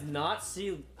you guys not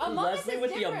see Among Us Leslie is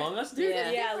with the different. Among Us dude?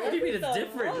 Yeah. What do you mean it's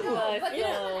different? But this is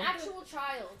an actual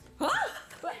child. What?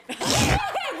 Wait, I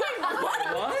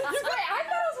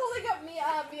thought I was holding up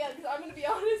Mia, because I'm gonna be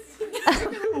honest.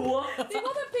 What?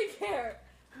 People with pink hair.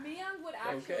 Myung would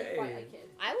actually Okay. fight a kid.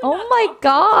 I would oh not my talk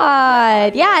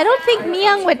god. Yeah, I don't think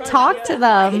Myung would talk to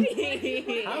them.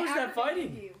 How is that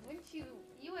fighting? Wouldn't you?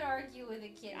 You would argue with a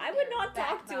kid. I would not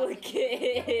talk to a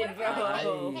kid,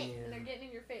 bro. Hey, and they're getting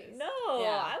in your face. No,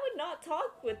 Yeah. I would not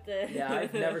talk with the. Yeah,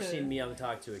 I've never seen Myung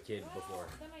talk to a kid before.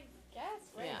 Then I guess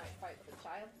Ray Yeah. might fight with a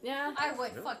child. Yeah. I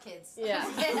would. Fuck kids. Yeah.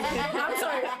 I'm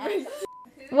sorry.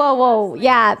 Whoa,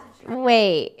 yeah.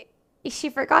 Wait. She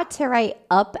forgot to write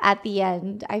up at the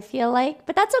end, I feel like.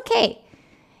 But that's okay.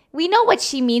 We know what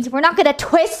she means. We're not gonna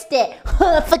twist it.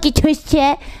 Fucking twist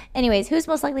it. Anyways, who's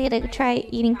most likely to try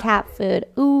eating cat food?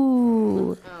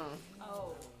 Ooh.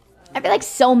 I feel like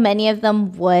so many of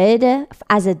them would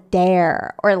as a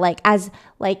dare or like as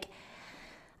like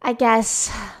I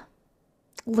guess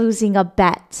losing a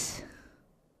bet.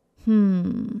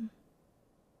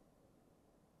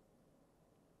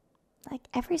 Like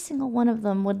every single one of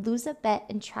them would lose a bet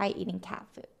and try eating cat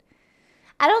food.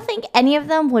 I don't think any of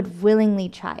them would willingly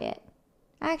try it.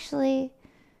 Actually,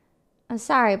 I'm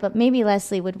sorry, but maybe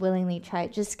Leslie would willingly try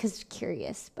it just because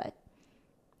curious. But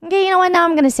okay, you know what? Now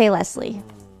I'm gonna say Leslie.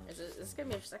 Is this gonna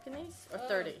be your second ace or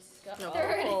third ace? No,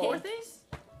 Third fourth ace.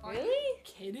 Really?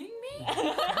 Kidding me? I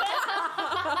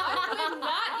would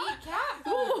not eat cat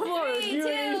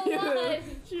food. 3, 2,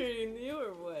 1. Shooting you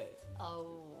or what?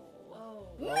 Oh.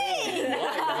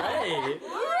 Why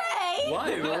Ray? Why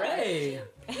Ray?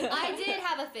 I did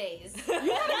have a phase.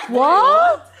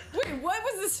 What? Wait, what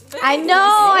was this? Face? I know.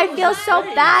 I feel so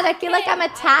bad. I feel like I'm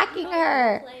attacking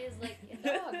her. Play as like a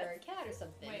dog or a cat or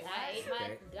something. Wait, I ate my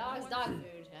Okay. dog's dog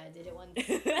food. I did it once.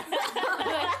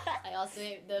 I also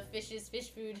ate the fish's fish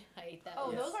food. I ate that. Oh,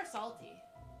 once. those are salty.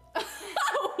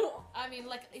 I mean,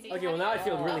 like. Okay, well now I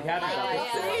feel really happy about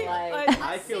this. Yeah.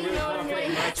 I feel really confident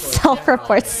in my choice.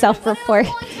 Self-report. Self-report. A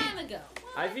long time ago.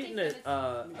 I've eaten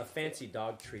a fancy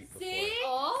dog treat before. See?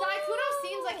 Oh. Sykkuno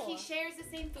seems like he shares the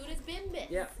same food as Bimbit.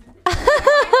 Yeah.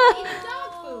 Eating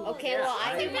dog food. Okay, Yeah, well,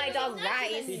 I I- think my dog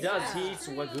rice. He does. He eats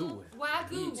wagyu.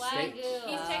 Wagyu. Eats steak.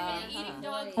 He's technically eating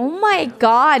dog food. Oh my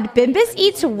God. Bimbis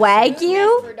eats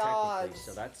wagyu. For dogs.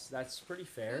 So that's pretty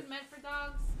fair. Food meant for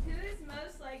dogs. Who is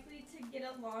most likely to get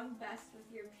along best with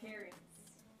your parents?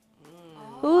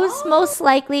 Who's most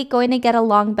likely going to get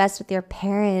along best with your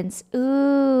parents?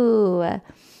 Ooh.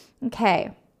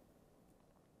 Okay.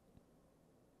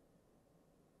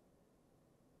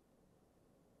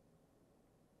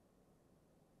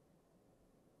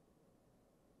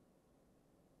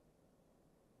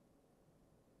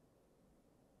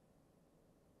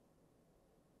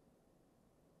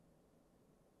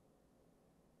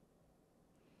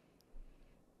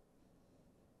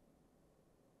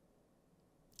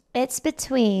 It's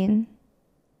between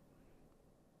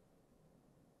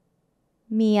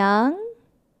Myung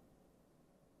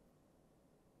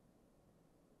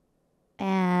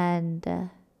and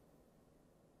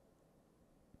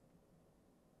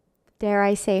dare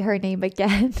I say her name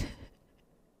again?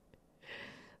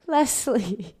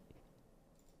 Leslie.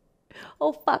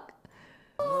 Oh fuck.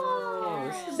 Oh,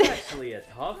 this is actually a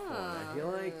tough one. I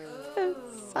feel like. I'm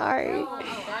sorry.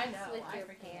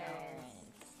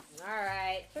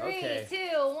 Alright. 3, Okay. 2,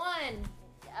 1.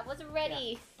 I wasn't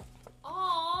ready.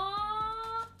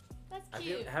 Aww, that's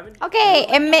cute. Okay,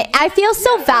 I feel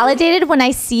so validated when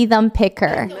I see them pick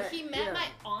her. No, he met my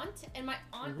aunt, and my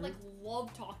aunt like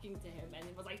loved talking to him, and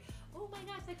it was like, oh my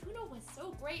gosh, Sykkuno was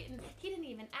so great, and he didn't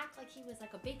even act like he was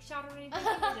like a big shot or anything. He was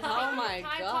just, like, Oh my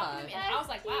time God. talking to me, and I was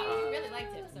like, wow, you really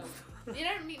liked him. So you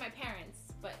didn't meet my parents,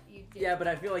 but you did. Yeah, but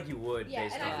I feel like you would. Yeah,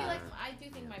 based and on I feel that. like I do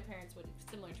think my parents would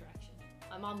similar direction.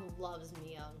 My mom loves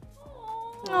Myung.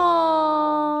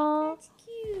 Aww. That's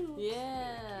cute.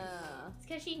 Yeah. It's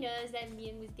because she knows that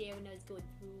Myung was there when I was going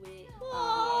through it.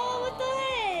 Oh, what the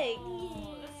heck?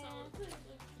 Oh, that's so good.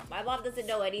 My mom doesn't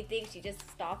know anything. She just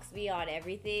stalks me on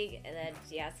everything, and then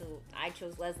she has to. I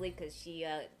chose Leslie because she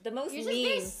the most You're just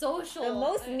very mean. social. The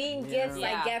most mean Yeah. gifts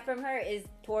Yeah. I get from her is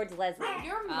towards Leslie.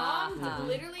 Your mom Uh-huh.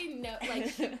 literally like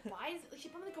she buys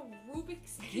like a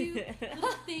Rubik's cube little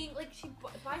thing, like she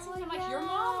buys something. I'm like, your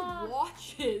mom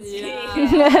watches. Yeah.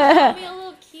 Got me a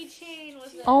little keychain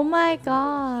with it. Oh my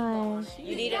gosh.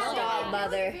 You need to stop,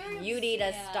 mother. You need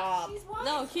to stop.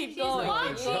 No, keep going.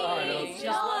 Keep going. She's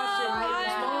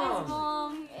watching.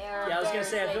 Mom. Yeah, I was gonna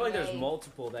say, I feel like there's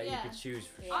multiple that you could choose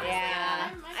for sure.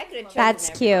 Yeah, I could have chosen. That's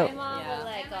cute. My mom Yeah. will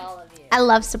like all of you. I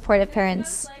love supportive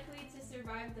parents. Most likely to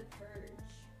survive the purge.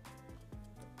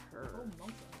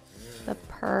 The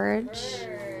purge.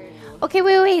 Okay,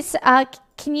 wait.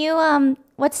 Can you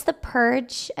what's the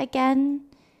purge again?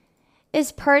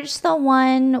 Is purge the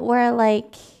one where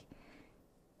like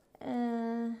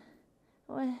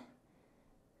what?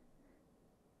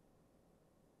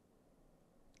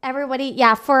 Everybody,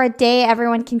 yeah, for a day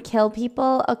everyone can kill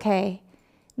people. Okay.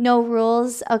 No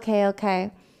rules.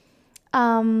 Okay.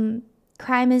 Crime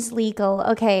is legal.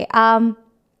 Okay.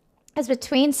 It's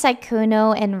between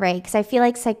Sykkuno and Ray, because I feel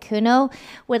like Sykkuno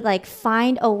would like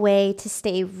find a way to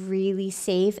stay really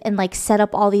safe and like set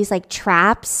up all these like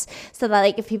traps so that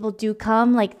like if people do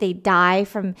come, like they die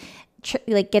from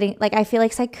like getting like I feel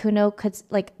like Sykkuno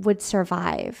would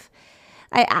survive.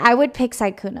 I would pick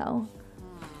Sykkuno.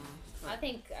 I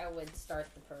think I would start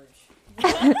the purge.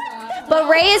 But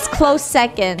Ray is close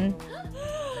second.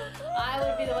 I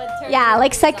would be the one turning. Yeah,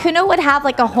 like Sykkuno would have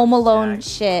like a Home Alone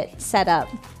shit set up.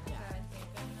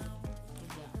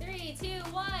 3, 2,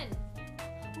 1.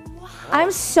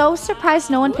 I'm so surprised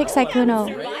no one picked Sykkuno.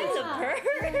 Survive the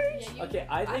purge. Okay,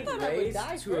 I think thought I would Ray's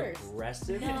die too first.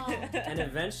 aggressive, and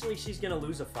eventually she's gonna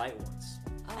lose a fight once.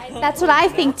 That's what I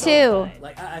think too.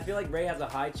 Like I feel like Ray has a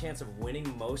high chance of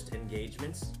winning most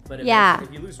engagements, but Yeah. if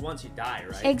you lose once, you die,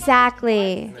 right?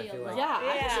 Exactly. And I feel like, Yeah,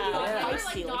 Yeah.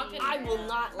 I will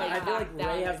not like I feel like back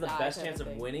Ray down has the or die best type chance of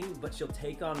thing. winning, but she'll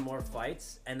take on more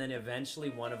fights, and then eventually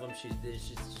one of them she's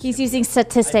He's using I feel like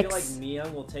statistics.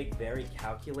 Myung will take very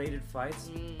calculated fights,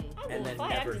 I and will then fight.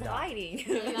 never I'm just die. hiding.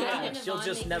 Yeah, she'll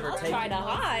just never I'll take. try to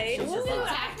hide. She'll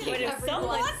survive. But if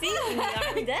someone sees me,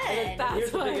 I'm dead.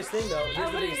 Here's the biggest thing, though.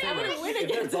 Here's the biggest thing, though.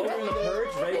 If they're both in the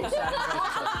purge, Ray will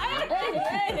sacrifice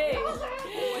himself.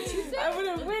 I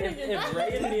wouldn't win If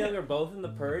Ray and Myung are both in the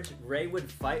purge, Ray would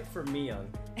fight for Myung,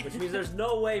 which means there's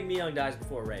no way Myung dies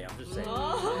before Ray. I'm just saying.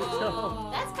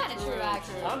 That's kind of true,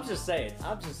 actually. I'm just saying.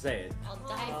 I'll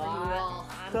die for you all.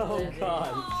 Oh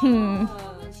God.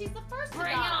 Then she's the first.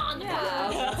 Bring it on.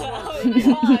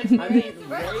 I mean,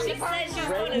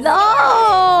 Ray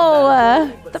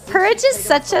No! The purge is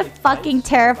such a fucking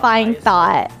terrifying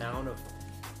thought. Amount of,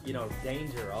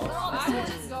 danger. Also. I would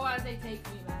just go as they take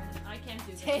me, man. I can't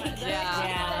do this.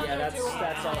 Yeah, that's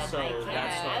also.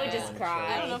 I would just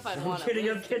cry. I don't know if I'd I'm want to. kidding.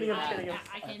 I'm kidding. I'm kidding.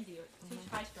 I can't do it. Too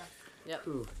high stress.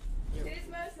 Ooh. Who's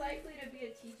most likely to be a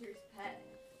teacher's pet?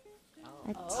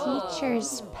 A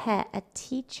teacher's pet. A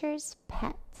teacher's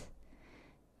pet.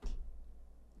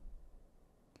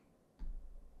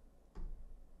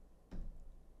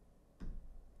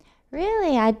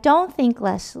 Really? I don't think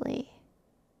Leslie.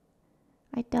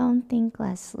 I don't think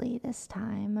Leslie this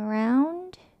time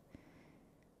around.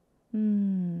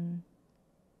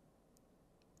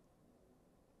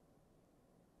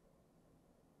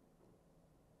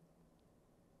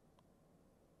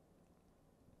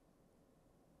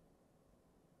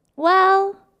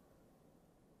 Well,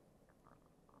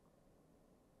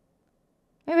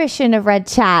 maybe I shouldn't have read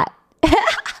chat.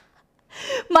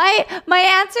 my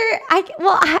answer,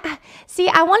 see,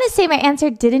 I want to say my answer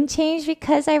didn't change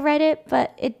because I read it,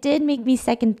 but it did make me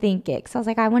second think it. So I was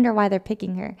like, I wonder why they're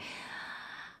picking her.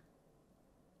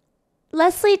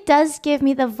 Leslie does give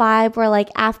me the vibe where, like,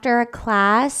 after a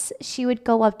class, she would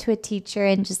go up to a teacher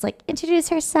and just, like, introduce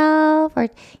herself or,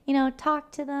 you know, talk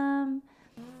to them.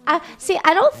 See,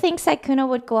 I don't think Sykkuno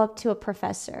would go up to a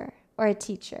professor or a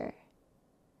teacher.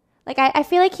 Like, I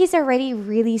feel like he's already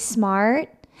really smart.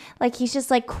 Like, he's just,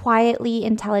 like, quietly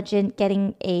intelligent,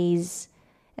 getting A's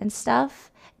and stuff.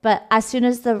 But as soon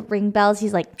as the ring bells,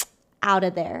 he's, like, out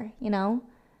of there, you know?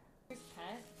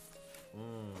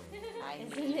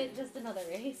 Isn't it just another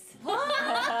race? Wait,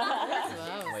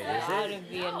 is How it? to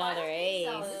be another race?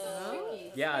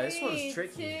 Yeah, this one's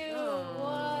tricky. 2,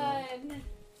 1.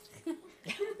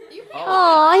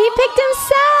 Oh, he picked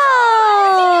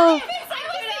himself.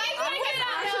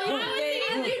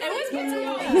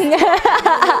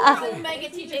 Mega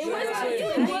teacher.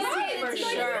 For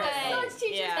sure. That's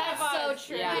so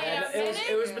true. Yeah,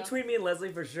 it was between me and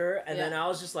Leslie for sure, and then I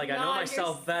was just like, I know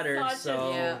myself better,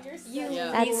 so. That's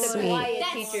sweet.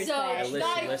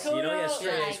 Listen, you don't get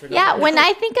straight A's for Yeah, nothing. when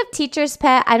I think of teacher's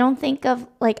pet, I don't think of,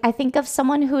 like, I think of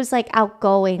someone who's, like,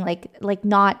 outgoing, like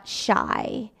not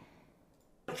shy.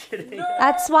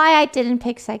 That's why I didn't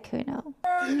pick Sykkuno,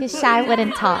 because Shy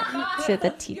wouldn't talk to the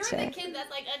teacher. You're the kid that's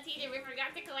like, a teacher, we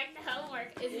forgot to collect the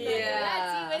homework.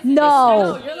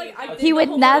 No, You're like, I did he the would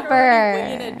homework already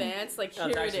way in never. advance. Like, No, here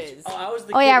it's it actually- is. I was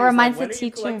the Oh, kid yeah, who was reminds like, the when are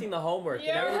you teacher. collecting the homework? And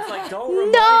everyone's like, don't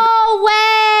remind No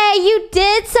way! You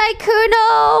did,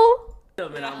 Sykkuno?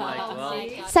 them. And I'm like, well.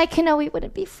 Sykkuno, we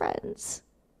wouldn't be friends.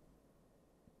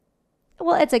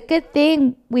 Well, it's a good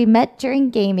thing we met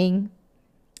during gaming,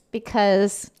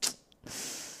 because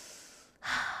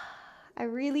I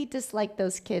really dislike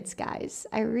those kids, guys.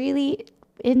 I really,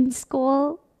 in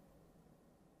school.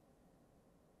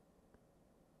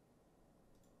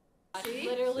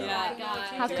 Literally,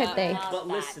 How could they? But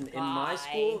listen, in my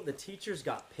school, the teachers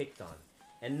got picked on,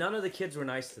 and none of the kids were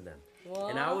nice to them.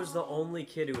 And I was the only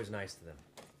kid who was nice to them.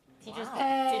 Teacher's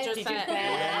Teacher's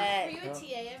pet. Were you a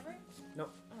TA ever? No.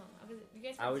 You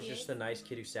guys I were was TAs? just the nice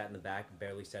kid who sat in the back,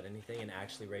 barely said anything, and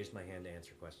actually raised my hand to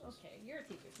answer questions. Okay, you're a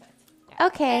teacher's pet.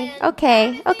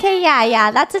 Okay,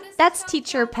 yeah. That's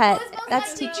teacher pet.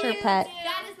 That's teacher pet.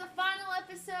 That is the final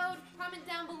episode. Comment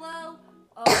down below.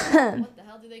 What the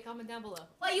hell do they comment down below?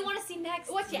 What you want to see next?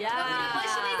 What? Yeah.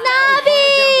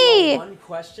 Navi! One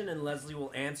question, and Leslie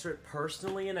will answer it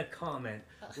personally in a comment.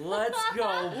 Let's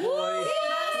go, boys!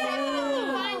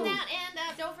 Find that,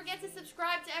 and don't forget to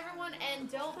subscribe to everyone, and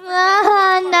don't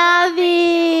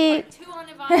Navi. forget to on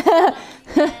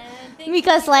Yvonne.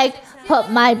 Mika's like, put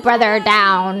my brother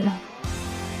down.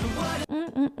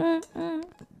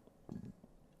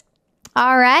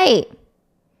 All right.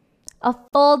 A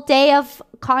full day of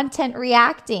content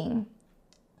reacting.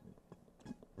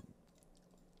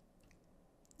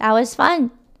 That was fun.